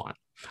Smashers want.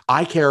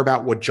 I care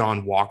about what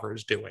John Walker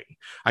is doing.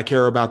 I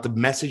care about the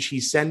message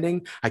he's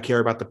sending. I care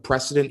about the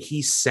precedent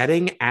he's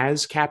setting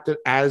as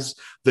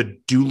the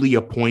duly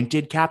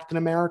appointed Captain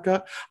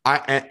America.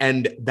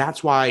 And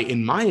that's why,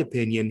 in my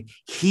opinion,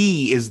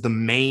 he is the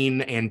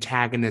main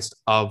antagonist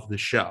of the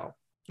show.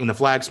 And the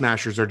Flag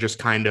Smashers are just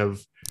kind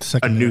of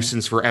secondary. A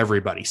nuisance for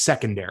everybody.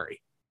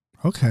 Secondary.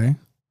 Okay.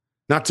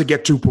 Not to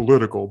get too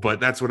political,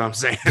 but that's what I'm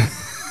saying.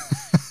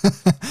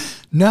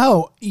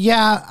 No.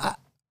 Yeah.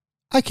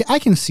 I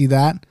can see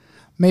that.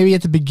 Maybe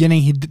at the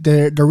beginning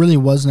there really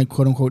wasn't a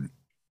quote unquote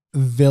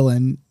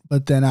villain,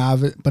 but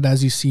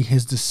as you see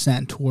his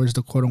descent towards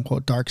the quote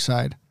unquote dark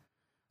side.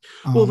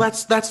 Well,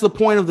 that's the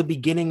point of the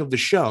beginning of the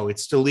show.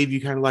 It's to leave you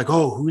kind of like,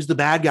 oh, who's the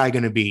bad guy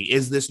going to be?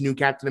 Is this new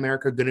Captain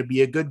America going to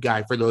be a good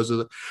guy? For those of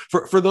the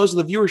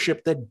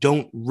viewership that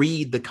don't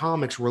read the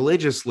comics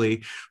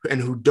religiously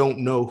and who don't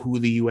know who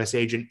the U.S.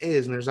 agent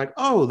is, and there's like,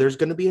 oh, there's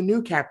going to be a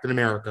new Captain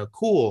America.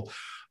 Cool.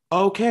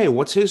 Okay,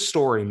 what's his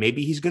story?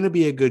 Maybe he's going to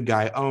be a good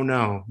guy. Oh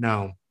no.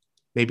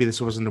 Maybe this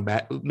wasn't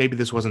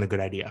a good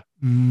idea.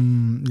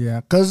 Yeah,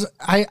 because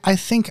I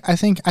think I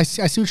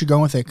see what you're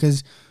going with it,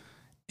 because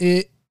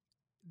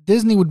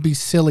Disney would be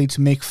silly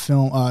to make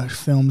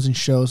films and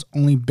shows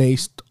only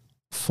based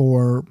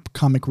for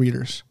comic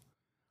readers.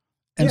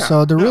 And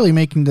so they're really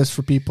making this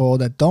for people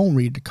that don't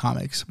read the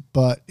comics,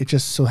 but it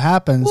just so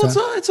happens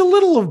it's a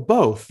little of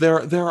both.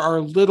 There are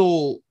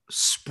little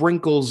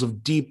sprinkles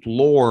of deep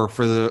lore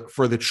for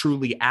the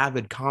truly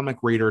avid comic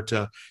reader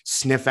to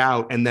sniff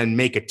out and then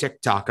make a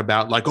TikTok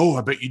about, like, oh,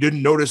 I bet you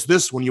didn't notice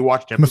this when you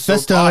watched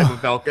episode 5 of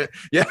Falcon.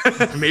 Yeah,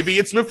 maybe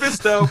it's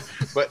Mephisto,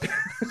 but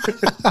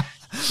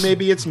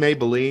Maybe it's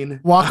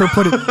Maybelline. Walker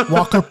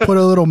put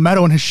a little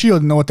metal in his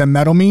shield. You know what that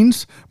metal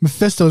means?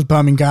 Mephisto's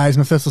bumming, guys.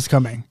 Mephisto's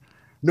coming.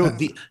 No,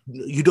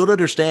 you don't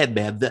understand,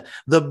 man.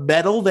 The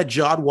metal that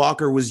John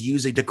Walker was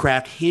using to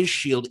craft his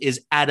shield is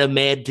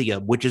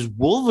adamantium, which is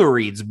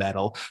Wolverine's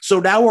metal. So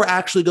now we're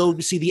actually going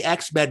to see the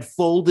X-Men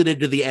folded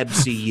into the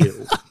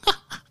MCU.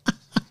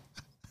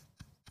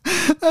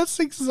 That's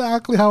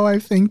exactly how I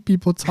think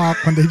people talk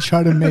when they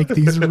try to make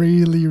these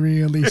really,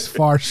 really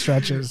far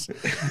stretches.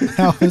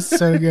 That was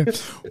so good.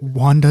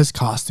 Wanda's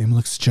costume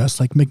looks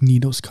just like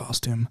Magneto's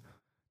costume.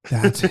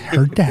 That's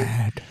her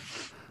dad.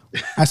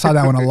 I saw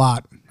that one a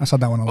lot.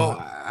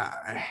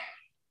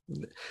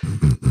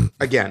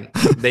 Again,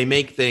 they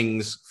make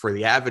things for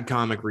the avid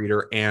comic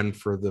reader and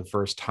for the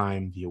first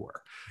time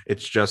viewer.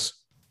 It's just,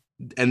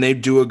 and they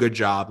do a good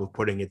job of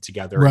putting it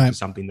together into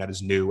something that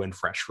is new and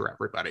fresh for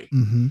everybody.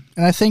 Mm-hmm.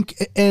 And I think,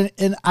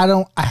 and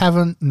I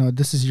haven't, no,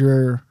 this is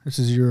your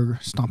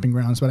stomping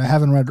grounds, but I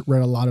haven't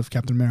read a lot of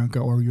Captain America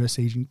or US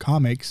Agent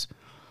comics.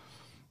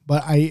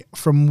 But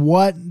from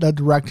what the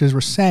directors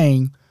were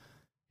saying,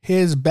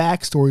 his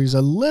backstory is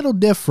a little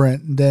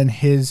different than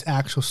his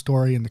actual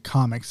story in the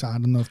comics. I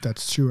don't know if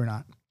that's true or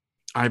not.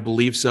 I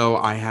believe so.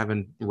 I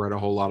haven't read a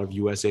whole lot of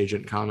US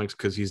Agent comics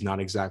because he's not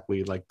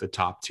exactly like the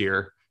top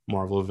tier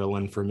Marvel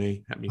villain for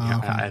me. I mean,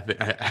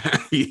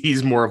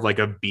 he's more of like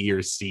a B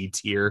or C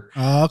tier.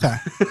 Okay.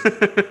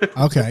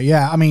 Okay.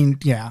 Yeah. I mean,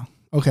 yeah.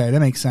 Okay.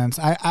 That makes sense.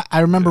 I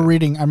remember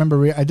reading,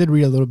 I did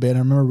read a little bit. I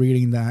remember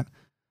reading that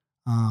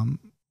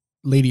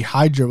Lady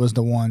Hydra was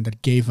the one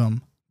that gave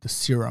him the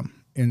serum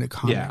in the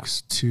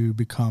comics to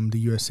become the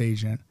US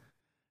Agent.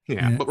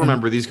 Yeah, but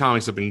remember, these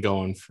comics have been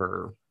going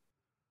for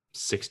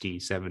 60,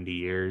 70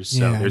 years,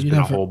 so there's been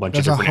a whole bunch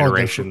of different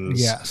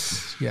iterations.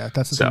 Yes, yeah,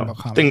 that's the thing about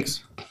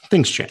comics.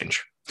 Things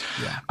change.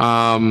 Yeah.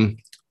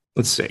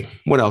 Let's see.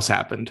 What else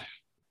happened?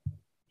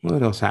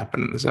 What else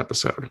happened in this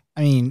episode?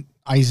 I mean,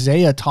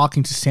 Isaiah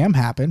talking to Sam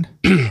happened.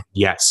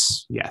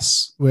 Yes.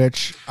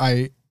 Which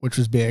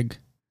was big.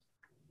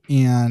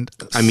 And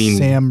I mean,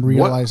 Sam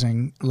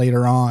realizing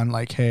later on,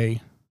 like,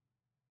 hey,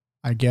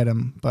 I get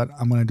him, but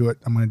I'm going to do it.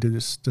 I'm going to do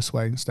this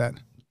way instead.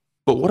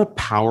 But what a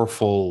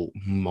powerful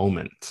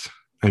moment.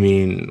 I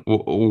mean,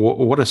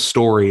 what a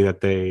story that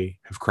they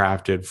have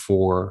crafted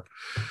for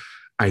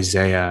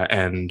Isaiah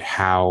and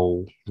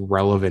how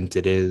relevant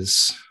it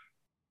is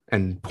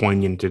and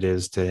poignant it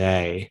is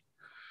today.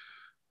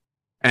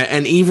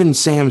 And even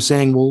Sam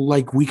saying, well,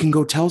 like, we can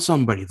go tell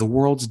somebody the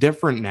world's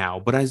different now.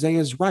 But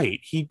Isaiah's right.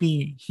 He'd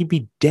be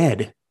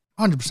dead.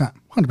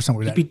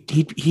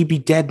 100%. He'd be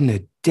dead in a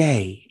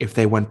day if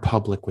they went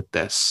public with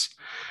this.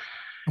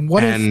 And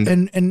what if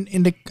in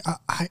the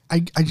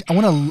I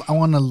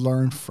want to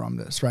learn from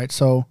this, right?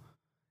 So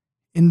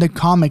in the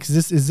comics,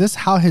 is this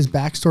how his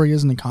backstory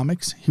is in the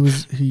comics?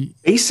 He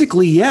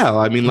basically, yeah.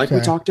 I mean, like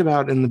we talked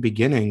about in the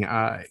beginning,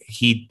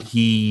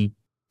 he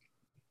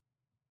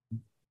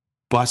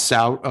busts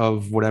out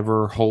of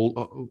whatever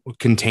whole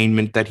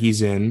containment that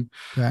he's in.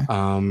 Okay.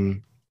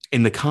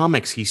 In the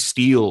comics, he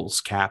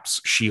steals Cap's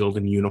shield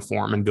and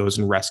uniform and goes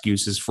and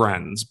rescues his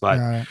friends.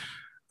 But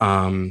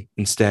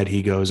instead,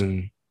 he goes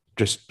and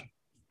just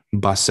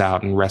busts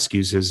out and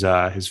rescues his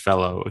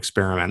fellow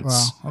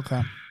experiments. Wow.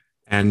 Okay.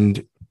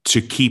 And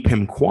to keep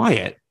him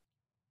quiet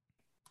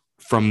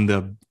from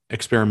the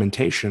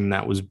experimentation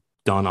that was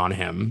done on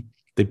him,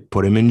 they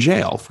put him in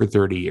jail for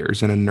 30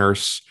 years, and a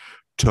nurse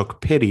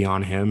took pity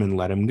on him and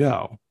let him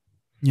go.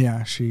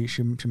 Yeah, she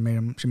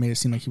made it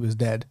seem like he was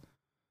dead.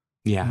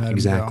 Yeah,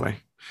 exactly.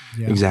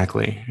 Yeah.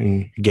 Exactly.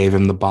 And gave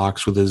him the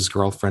box with his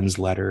girlfriend's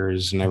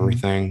letters and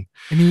everything.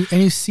 And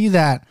you see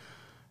that,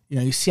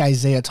 you see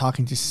Isaiah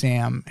talking to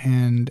Sam,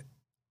 and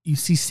you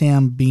see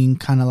Sam being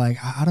kind of like,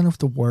 I don't know if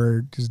the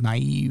word is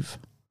naive.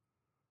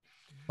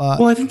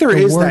 Well, I think there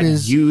is that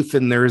youth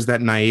and there is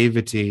that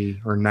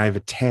naivety or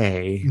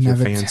naivete, if you're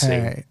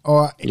fancy.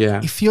 Or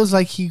it feels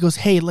like he goes,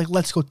 hey, like,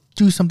 let's go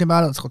do something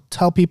about it. Let's go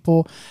tell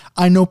people.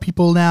 I know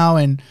people now,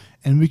 and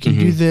we can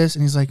do this.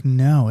 And he's like,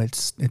 no,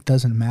 it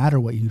doesn't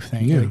matter what you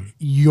think. Yeah. Like,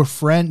 your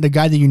friend, the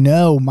guy that you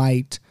know,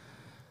 might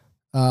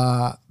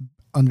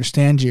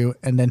understand you,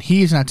 and then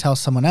he's going to tell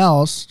someone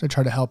else to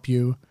try to help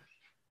you.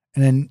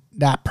 And then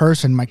that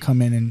person might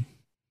come in and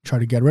try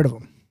to get rid of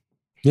him.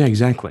 Yeah,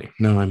 exactly.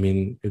 No, I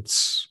mean,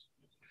 it's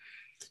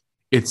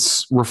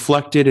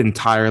reflected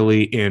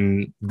entirely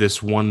in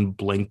this one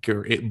blink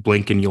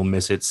and you'll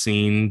miss it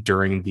scene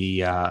during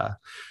the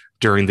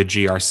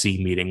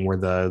GRC meeting, where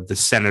the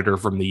senator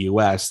from the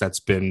US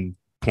that's been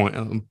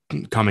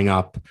coming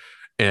up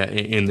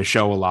in the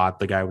show a lot,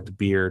 the guy with the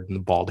beard and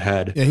the bald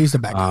head. Yeah, he's the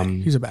bad guy.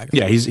 He's a bad guy.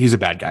 Yeah, he's a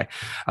bad guy.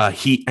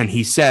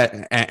 He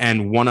said,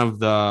 and one of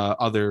the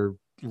other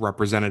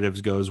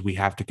representatives goes, we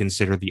have to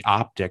consider the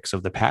optics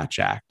of the Patch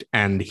Act.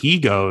 And he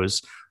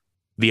goes,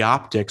 the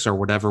optics are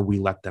whatever we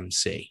let them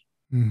see.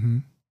 Mm-hmm.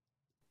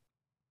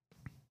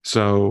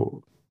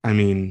 So, I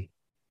mean,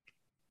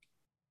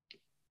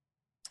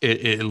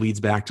 it leads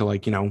back to,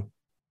 like,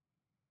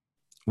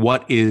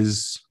 what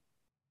is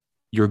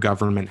your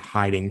government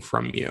hiding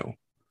from you?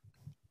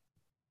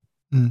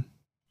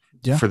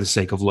 for the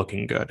sake of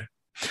looking good.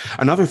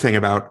 Another thing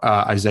about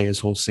Isaiah's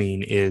whole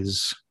scene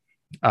is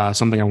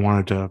something I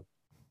wanted to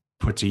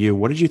put to you.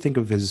 What did you think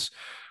of his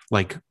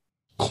like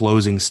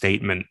closing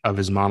statement of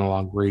his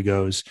monologue where he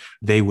goes,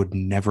 "They would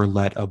never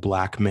let a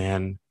black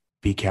man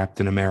be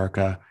Captain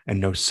America, and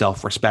no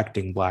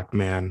self-respecting black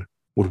man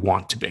would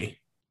want to be"?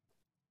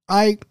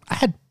 I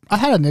had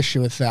an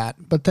issue with that,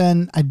 but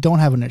then I don't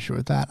have an issue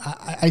with that.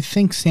 I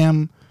think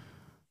Sam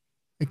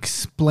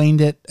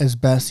explained it as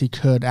best he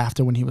could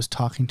after when he was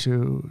talking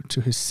to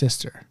his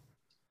sister.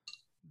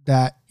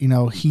 That, you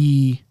know,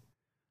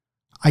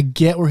 I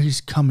get where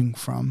he's coming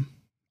from.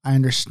 I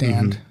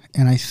understand.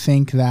 And I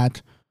think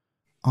that,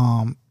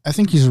 I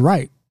think he's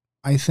right.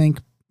 I think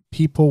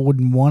people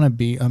wouldn't want to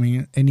be, I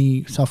mean,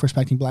 any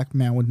self-respecting black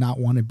man would not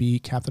want to be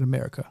Captain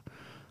America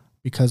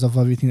because of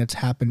everything that's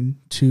happened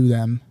to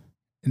them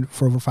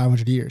for over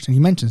 500 years. And he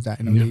mentions that,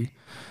 you know,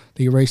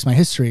 they erased my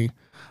history.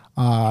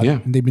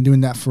 And they've been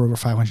doing that for over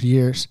 500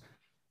 years.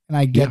 And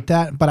I get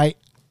that. But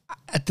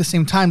at the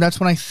same time, that's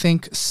when I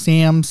think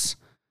Sam's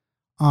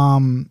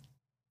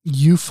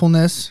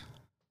youthfulness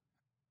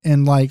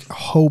and like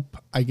hope,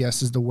 I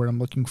guess is the word I'm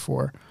looking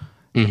for.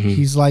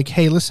 He's like,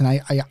 hey, listen,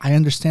 I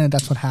understand that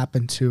that's what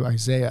happened to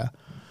Isaiah,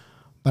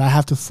 but I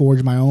have to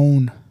forge my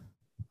own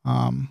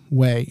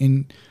way.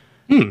 And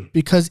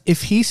because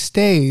if he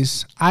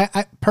stays,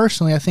 I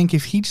personally, I think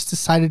if he just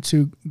decided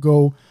to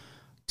go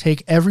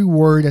take every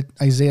word that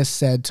Isaiah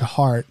said to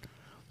heart,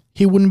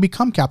 he wouldn't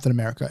become Captain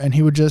America and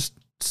he would just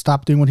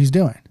stop doing what he's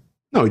doing.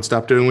 No, he'd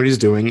stop doing what he's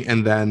doing,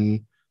 and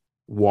then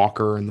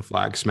Walker and the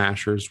Flag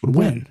Smashers would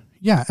win.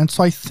 Yeah. And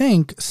so I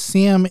think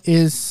Sam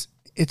is,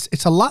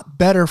 it's a lot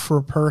better for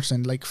a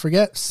person, like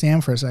forget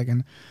Sam for a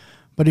second,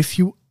 but if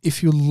you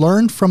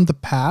learn from the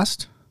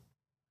past,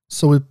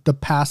 so the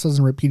past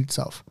doesn't repeat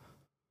itself.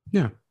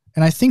 Yeah.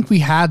 And I think we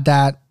had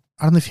that.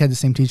 I don't know if you had the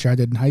same teacher I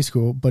did in high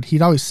school, but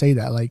he'd always say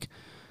that, like,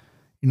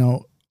 you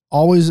know,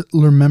 always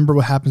remember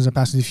what happens in the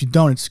past. If you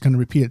don't, it's going to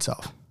repeat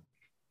itself.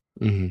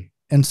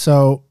 And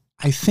so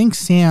I think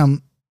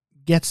Sam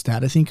gets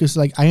that. I think it's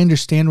like, I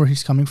understand where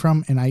he's coming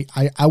from, and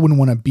I wouldn't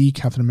want to be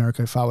Captain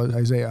America if I was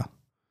Isaiah,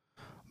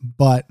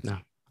 but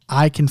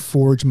I can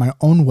forge my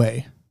own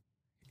way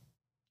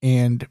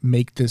and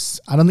make this.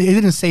 I don't think he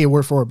didn't say a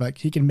word for word, but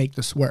he can make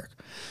this work.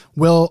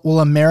 Will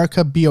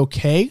America be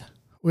okay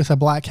with a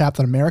black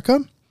Captain America?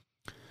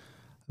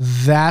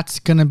 That's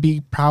going to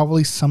be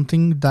probably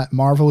something that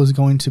Marvel is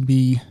going to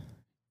be,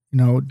 you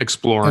know,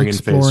 exploring in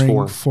phase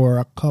 4 for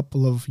a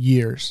couple of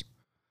years.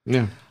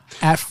 Yeah.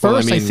 At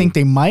first, I think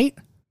they might,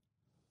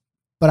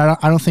 but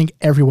I don't think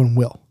everyone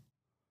will.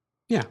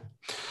 Yeah.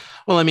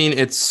 Well, I mean,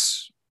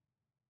 it's,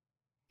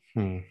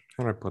 how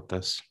do I put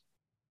this?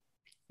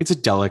 It's a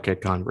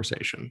delicate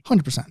conversation.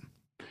 100%.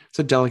 It's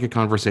a delicate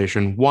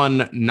conversation.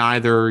 One,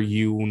 neither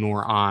you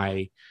nor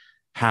I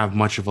have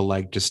much of a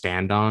leg to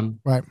stand on.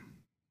 Right.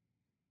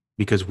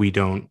 Because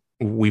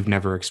we've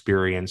never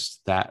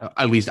experienced that.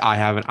 At least I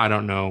haven't. I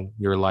don't know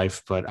your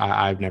life, but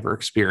I've never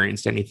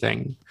experienced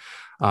anything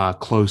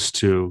close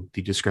to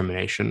the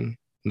discrimination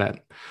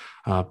that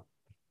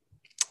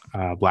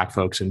black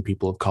folks and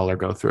people of color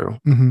go through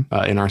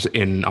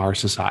in our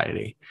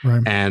society.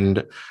 Right.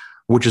 And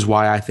which is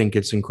why I think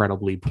it's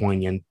incredibly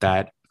poignant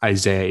that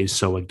Isaiah is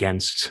so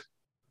against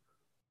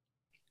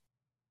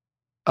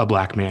a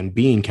black man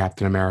being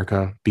Captain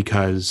America,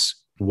 because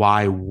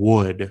why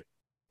would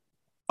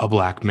a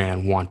black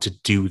man want to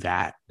do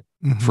that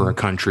for a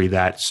country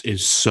that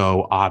is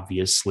so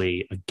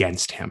obviously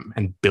against him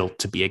and built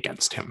to be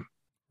against him?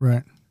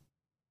 Right.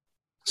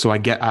 So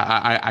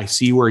I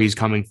see where he's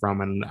coming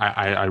from, and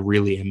I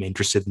really am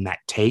interested in that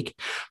take,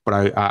 but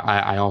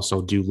I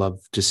also do love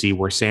to see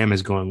where Sam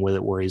is going with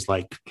it, where he's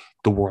like,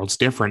 the world's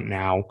different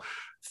now,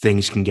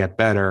 things can get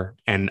better,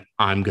 and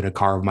I'm going to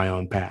carve my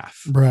own path.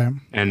 Right.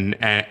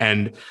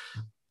 And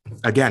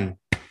again,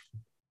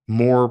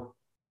 more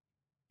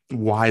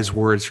wise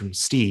words from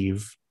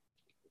Steve,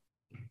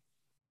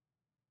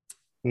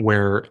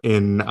 where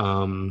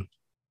in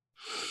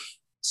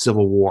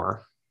Civil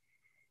War,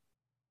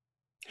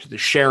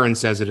 Sharon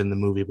says it in the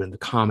movie, but in the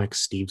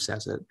comics, Steve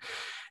says it.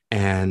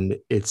 And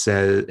it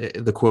says,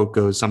 the quote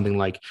goes something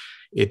like,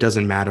 it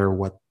doesn't matter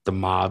what the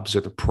mobs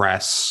or the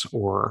press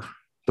or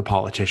the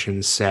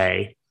politicians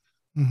say.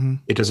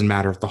 It doesn't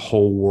matter if the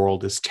whole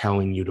world is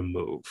telling you to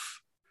move.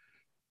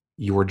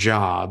 Your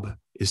job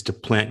is to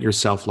plant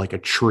yourself like a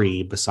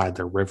tree beside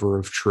the river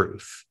of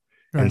truth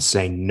and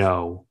say,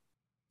 no,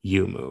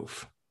 you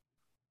move.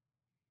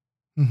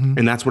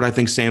 And that's what I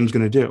think Sam's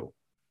going to do.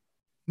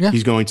 Yeah.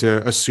 He's going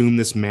to assume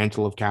this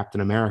mantle of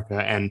Captain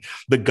America, and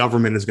the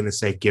government is going to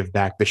say, give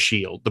back the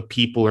shield. The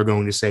people are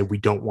going to say, we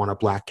don't want a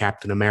black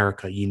Captain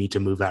America. You need to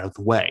move out of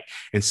the way.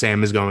 And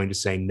Sam is going to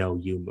say, no,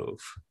 you move.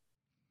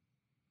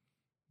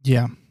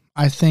 Yeah,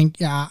 I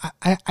think, I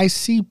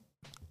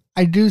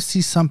do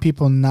see some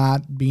people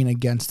not being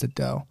against it,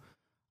 though.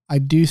 I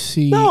do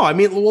see. No, I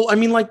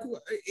mean, like,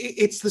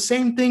 it's the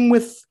same thing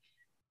with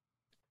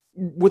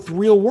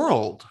real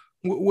world.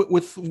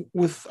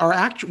 with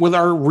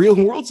our real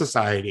world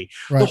society.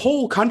 Right. The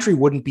whole country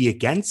wouldn't be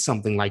against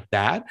something like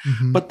that,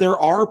 but there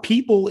are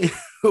people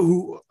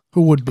who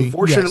would be,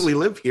 unfortunately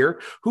live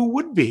here who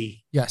would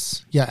be.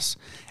 Yes.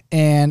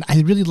 And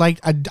I really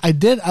liked,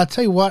 I'll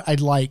tell you what I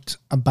liked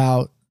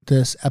about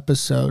this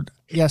episode.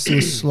 Yes, it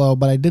was slow,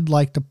 but I did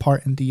like the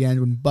part in the end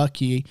when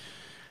Bucky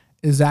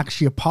is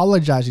actually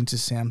apologizing to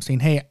Sam, saying,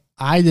 hey,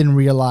 I didn't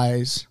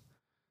realize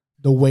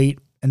the weight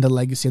and the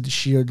legacy of the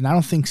shield. And I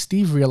don't think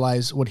Steve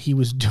realized what he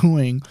was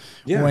doing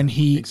when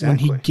he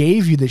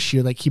gave you the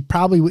shield. Like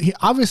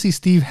obviously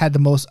Steve had the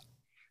most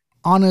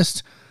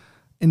honest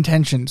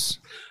intentions.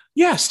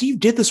 Yeah, Steve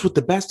did this with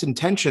the best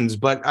intentions,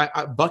 but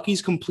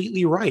Bucky's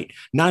completely right.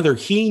 Neither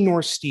he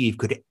nor Steve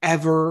could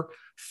ever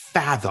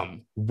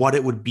fathom what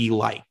it would be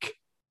like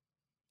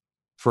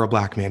for a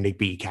black man to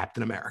be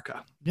Captain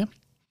America. Yep.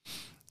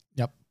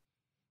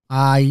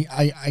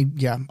 I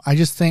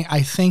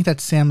think that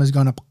Sam is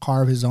going to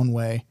carve his own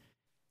way.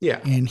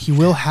 Yeah. And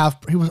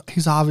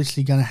he's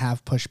obviously going to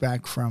have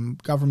pushback from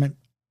government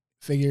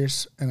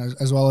figures and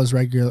as well as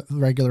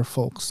regular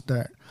folks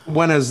that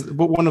one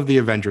of the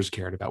Avengers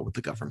cared about what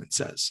the government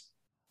says.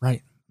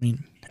 Right.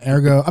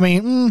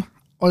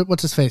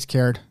 What's his face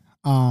cared?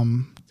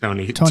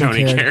 Tony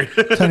cared.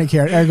 Tony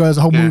cared. Ergo is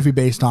a whole movie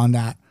based on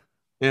that.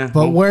 Yeah.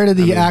 But where did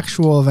the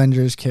actual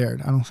Avengers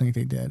cared? I don't think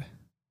they did.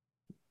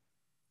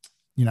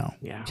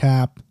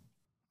 Cap.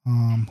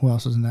 Who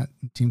else was in that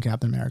Team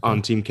Captain America?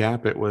 On Team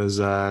Cap, it was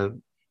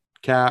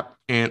Cap,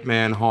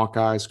 Ant-Man,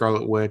 Hawkeye,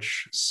 Scarlet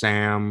Witch,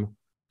 Sam,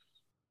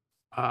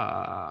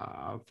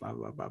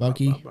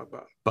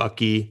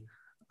 Bucky,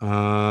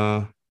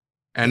 and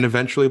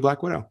eventually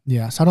Black Widow.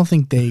 Yeah, so I don't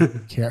think they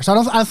care. So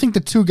I don't think the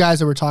two guys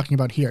that we're talking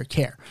about here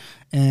care,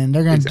 and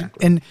they're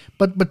gonna.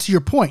 But to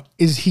your point,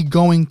 is he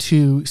going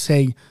to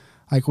say,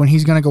 like, when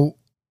he's gonna go?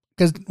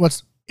 Because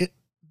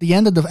the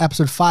end of the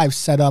episode 5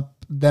 set up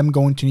them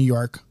going to New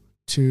York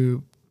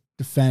to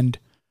defend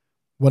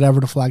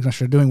whatever the Flag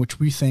Smashers are doing, which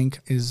we think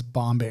is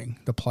bombing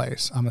the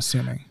place. I'm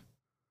assuming.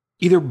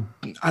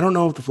 I don't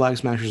know if the Flag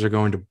Smashers are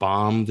going to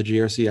bomb the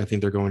GRC. I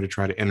think they're going to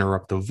try to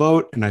interrupt the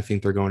vote, and I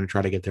think they're going to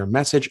try to get their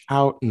message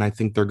out, and I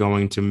think they're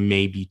going to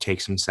maybe take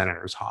some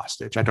senators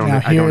hostage. I don't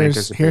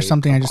anticipate. Here's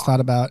something I just thought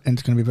about, and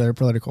it's going to be very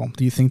political.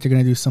 Do you think they're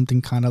going to do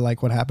something kind of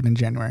like what happened in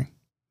January?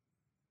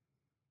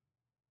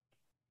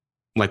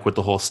 Like with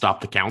the whole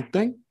stop the count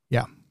thing?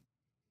 Yeah.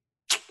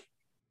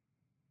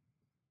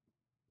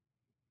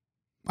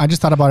 I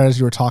just thought about it as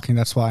you were talking.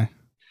 That's why.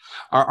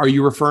 Are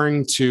you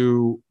referring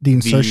to the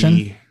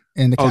insertion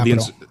in the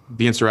Capitol?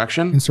 The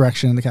insurrection?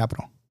 Insurrection in the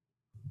Capitol.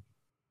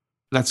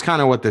 That's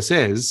kind of what this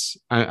is.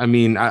 I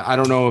mean, I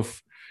don't know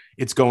if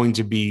it's going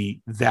to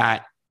be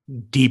that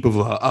deep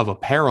of a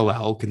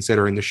parallel,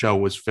 considering the show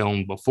was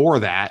filmed before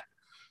that.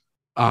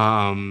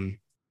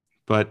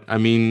 But I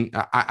mean,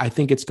 I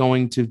think it's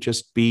going to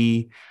just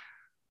be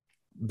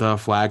the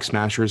Flag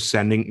Smashers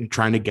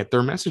trying to get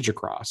their message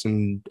across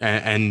and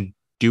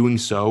doing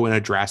so in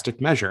a drastic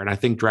measure. And I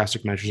think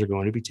drastic measures are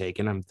going to be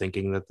taken. I'm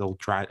thinking that they'll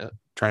try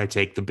to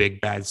take the big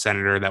bad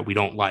senator that we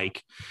don't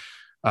like.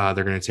 They're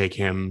going to take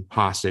him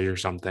hostage or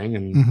something.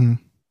 And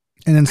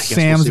then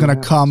Sam's going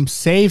to come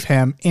save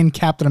him in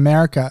Captain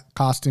America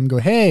costume. Go,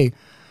 hey,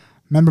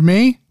 remember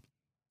me?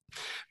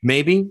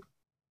 Maybe.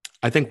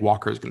 I think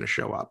Walker's going to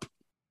show up.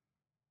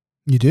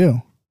 You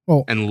do?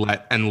 Well, and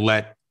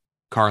let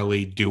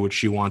Carly do what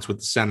she wants with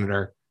the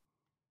senator,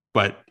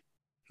 but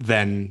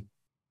then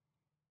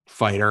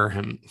fight her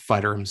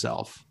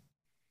himself.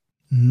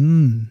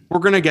 We're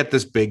going to get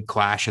this big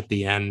clash at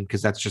the end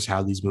because that's just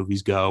how these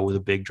movies go, with a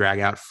big drag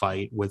out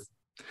fight with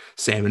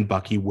Sam and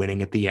Bucky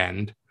winning at the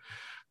end.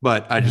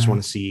 But I just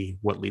want to see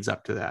what leads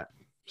up to that.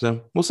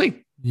 So we'll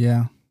see.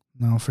 Yeah,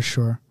 no, for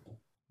sure.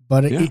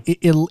 But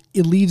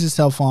it leads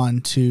itself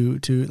on to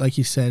like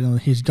you said,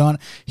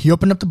 he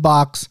opened up the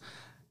box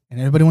and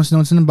everybody wants to know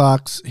what's in the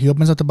box. He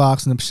opens up the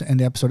box and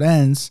the episode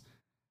ends.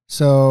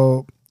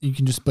 So you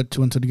can just put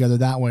two and two together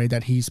that way,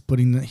 that he's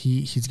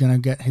he's going to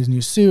get his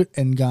new suit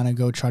and going to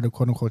go try to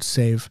quote unquote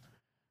save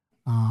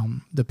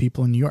the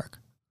people in New York.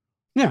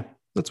 Yeah,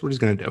 that's what he's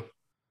going to do.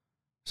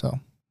 So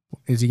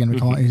is he going to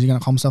call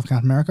himself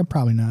Captain America?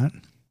 Probably not.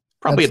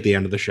 Probably at the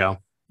end of the show.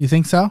 You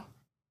think so?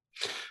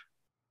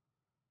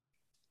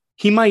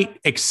 He might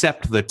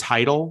accept the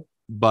title,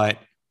 but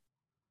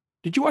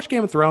did you watch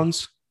Game of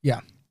Thrones?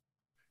 Yeah.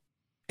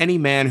 Any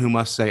man who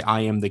must say,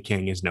 I am the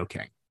king is no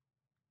king.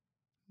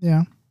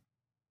 Yeah.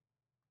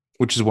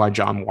 Which is why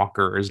John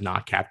Walker is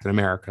not Captain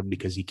America,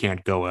 because he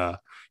can't go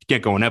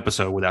an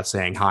episode without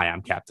saying, hi,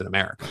 I'm Captain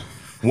America.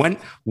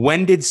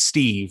 When did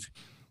Steve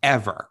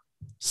ever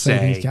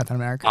say he's Captain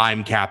America?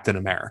 I'm Captain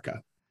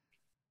America?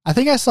 I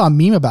think I saw a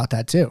meme about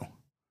that too.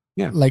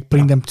 Yeah. Like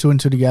putting them two and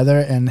two together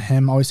and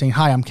him always saying,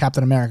 hi, I'm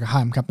Captain America.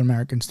 Hi, I'm Captain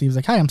America. And Steve's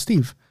like, hi, I'm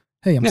Steve.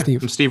 Hey, I'm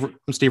Steve.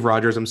 I'm Steve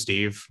Rogers. I'm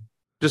Steve.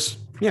 Just,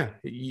 yeah.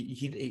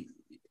 You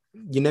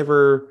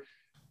never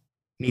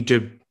need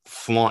to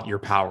flaunt your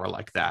power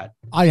like that.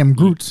 I am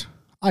Groot.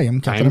 I am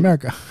Captain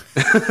America.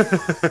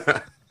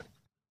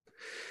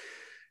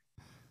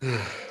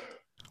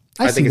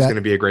 I think it's going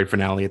to be a great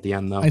finale at the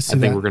end, though. I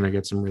think we're going to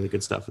get some really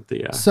good stuff at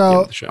the end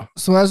of the show.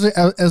 So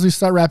as we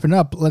start wrapping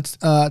up, let's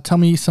tell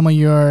me some of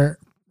your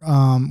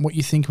what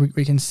you think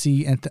we can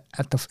see in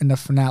the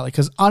finale.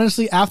 Because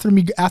honestly, after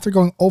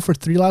going 0 for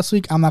 3 last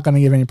week, I'm not going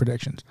to give any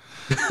predictions.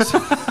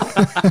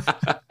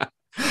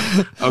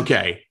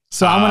 Okay.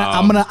 So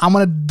I'm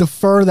gonna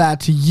defer that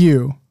to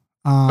you.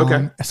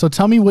 Okay. So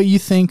tell me what you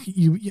think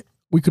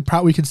we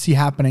could see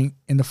happening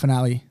in the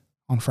finale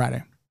on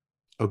Friday.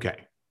 Okay.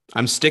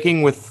 I'm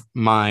sticking with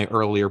my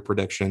earlier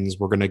predictions.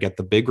 We're going to get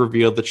the big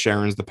reveal that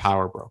Sharon's the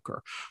power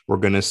broker. We're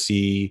going to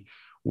see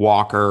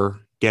Walker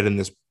get in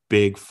this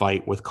big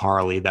fight with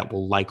Carly that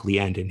will likely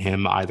end in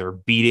him either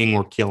beating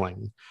or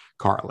killing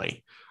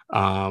Carly.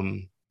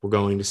 We're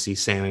going to see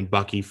Sam and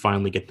Bucky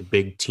finally get the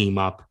big team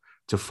up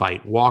to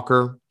fight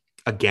Walker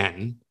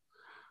again,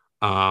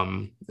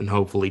 and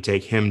hopefully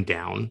take him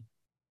down.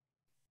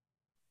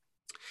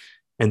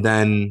 And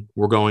then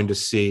we're going to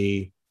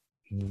see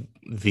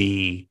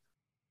the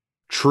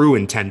true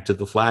intent of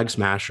the Flag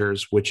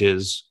Smashers, which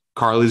is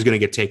Carly's going to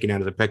get taken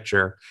out of the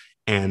picture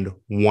and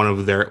one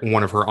of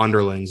her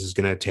underlings is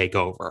going to take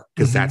over,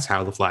 because that's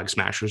how the Flag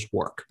Smashers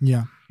work.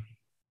 Yeah.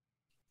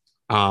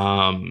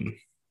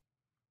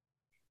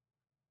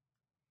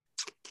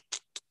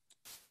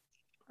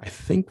 I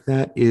think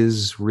that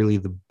is really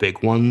the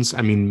big ones.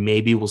 I mean,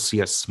 maybe we'll see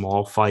a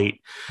small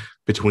fight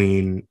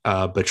between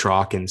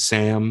Batroc and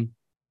Sam.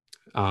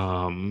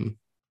 And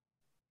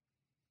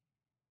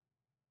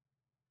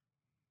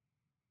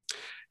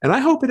I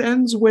hope it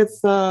ends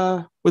with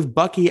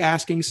Bucky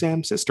asking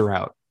Sam's sister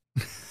out.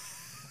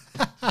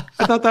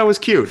 I thought that was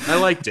cute. I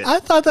liked it. I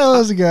thought that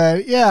was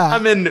good. Yeah.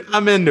 I'm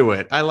into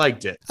it. I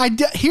liked it.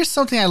 Here's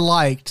something I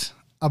liked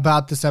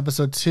about this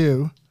episode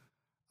too.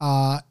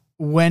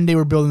 When they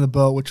were building the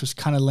boat, which was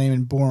kind of lame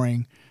and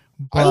boring.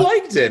 I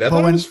liked it. I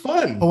thought it was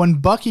fun. But when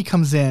Bucky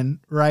comes in,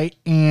 right,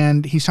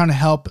 and he's trying to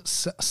help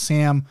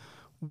Sam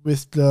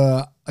with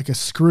a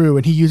screw,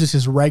 and he uses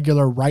his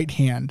regular right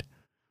hand,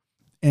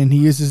 and he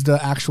uses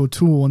the actual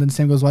tool, and then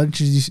Sam goes, "Why didn't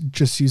you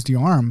just use the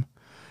arm?"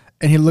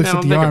 And he looks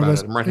at the arm. And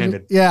goes, I'm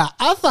right-handed. Yeah,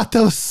 I thought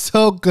that was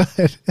so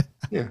good.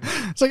 Yeah,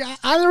 it's like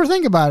I never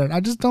think about it. I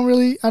don't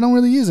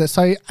really use it.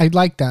 So I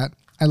like that.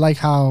 I like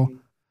how,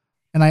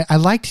 and I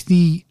liked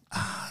the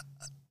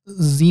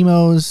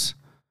Zemo's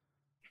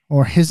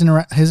or his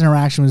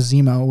interaction with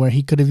Zemo, where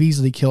he could have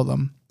easily killed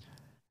him,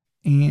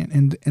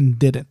 and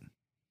didn't.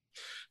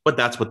 But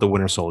that's what the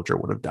Winter Soldier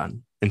would have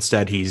done.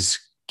 Instead, he's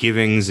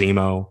giving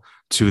Zemo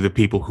to the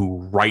people who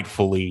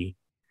rightfully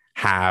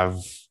have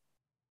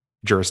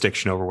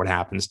jurisdiction over what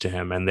happens to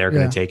him, and they're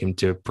going to take him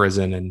to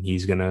prison, and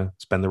he's going to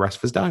spend the rest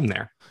of his time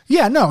there.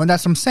 Yeah, no, and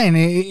that's what I'm saying.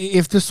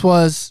 If this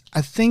was,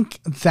 I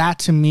think that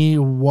to me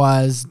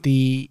was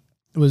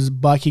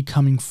Bucky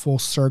coming full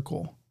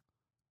circle.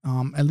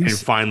 At least,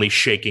 and finally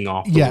shaking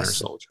off the Winter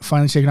Soldier.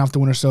 Finally shaking off the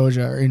Winter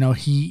Soldier. You know,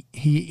 he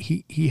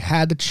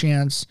had the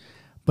chance,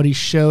 but he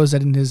shows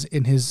that in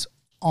his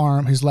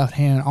arm, his left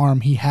hand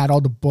arm, he had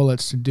all the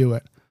bullets to do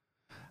it,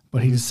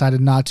 but he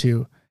decided not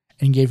to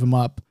and gave him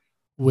up,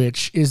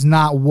 which is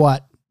not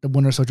what the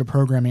Winter Soldier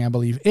programming, I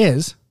believe,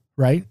 is,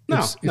 right?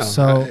 No.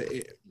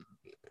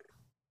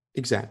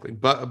 Exactly.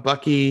 But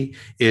Bucky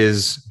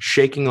is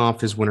shaking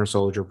off his Winter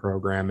Soldier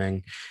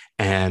programming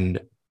and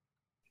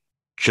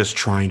just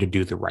trying to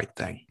do the right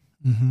thing.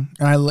 Mm-hmm.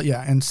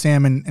 And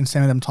Sam and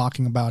them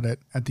talking about it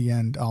at the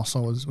end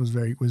also was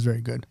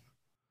very good.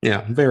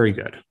 Yeah, very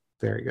good.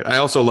 Very good. I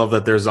also love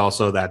that there's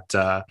also that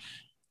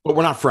but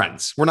we're not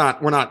friends. We're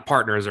not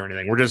partners or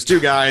anything. We're just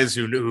two guys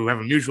who have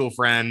a mutual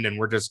friend, and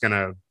we're just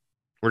gonna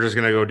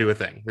go do a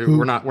thing.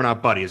 We're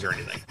not buddies or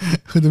anything.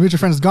 The mutual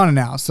friend is gone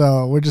now,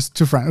 so we're just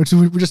two friends.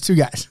 We're just two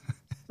guys.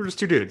 We're just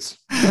two dudes,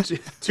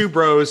 two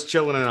bros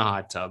chilling in a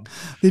hot tub.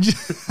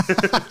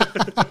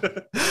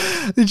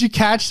 Did you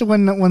catch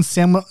when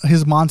Sam,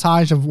 his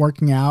montage of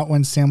working out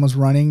when Sam was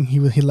running, he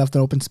left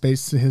an open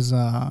space to his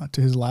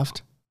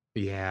left?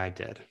 Yeah, I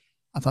did.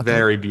 I thought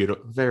very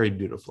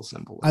beautiful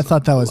symbolism. I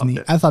thought that was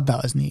neat. I thought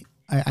that was neat.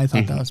 I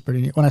thought that was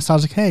pretty neat. When I saw, I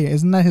was like, hey,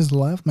 isn't that his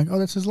left? I'm like, oh,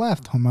 that's his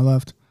left. On my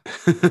left.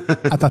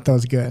 I thought that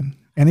was good.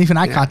 And even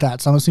I caught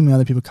that. So I'm assuming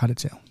other people caught it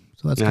too.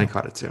 So that's I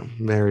caught it too.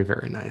 Very,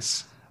 very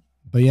nice.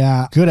 But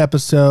yeah, good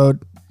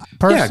episode.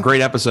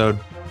 Great episode.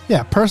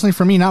 Yeah, personally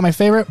for me, not my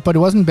favorite, but it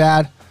wasn't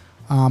bad.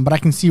 But I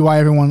can see why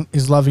everyone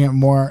is loving it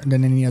more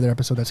than any other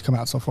episode that's come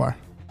out so far.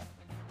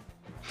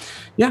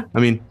 Yeah,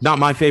 I mean, not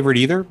my favorite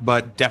either,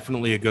 but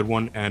definitely a good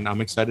one, and I'm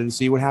excited to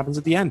see what happens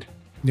at the end.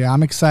 Yeah,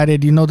 I'm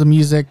excited. You know the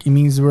music. It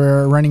means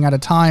we're running out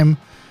of time.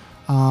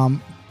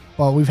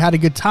 But we've had a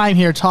good time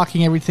here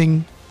talking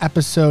everything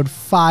episode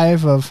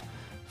 5 of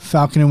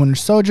Falcon and Winter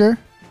Soldier.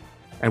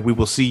 And we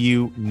will see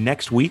you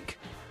next week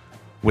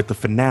with the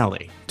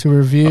finale. To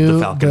review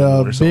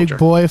the big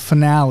boy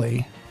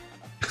finale.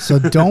 So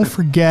don't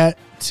forget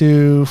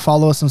to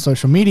follow us on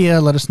social media.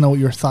 Let us know what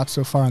your thoughts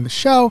so far on the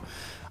show.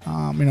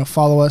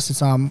 Follow us.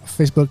 It's on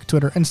Facebook,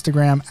 Twitter,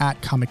 Instagram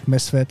at Comic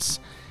Misfits.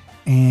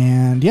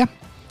 And yeah,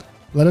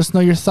 let us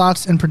know your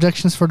thoughts and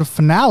predictions for the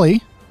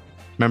finale.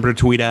 Remember to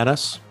tweet at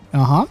us.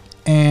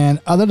 And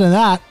other than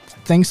that,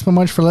 thanks so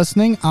much for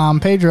listening. I'm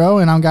Pedro,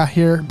 and I've got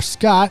here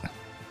Scott.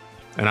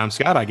 And I'm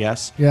Scott, I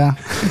guess. Yeah,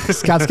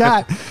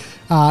 Scott.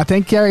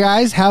 Thank you,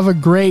 guys. Have a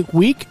great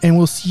week, and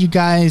we'll see you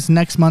guys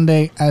next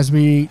Monday as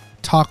we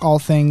talk all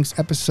things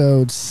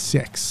episode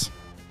 6.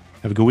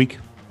 Have a good week.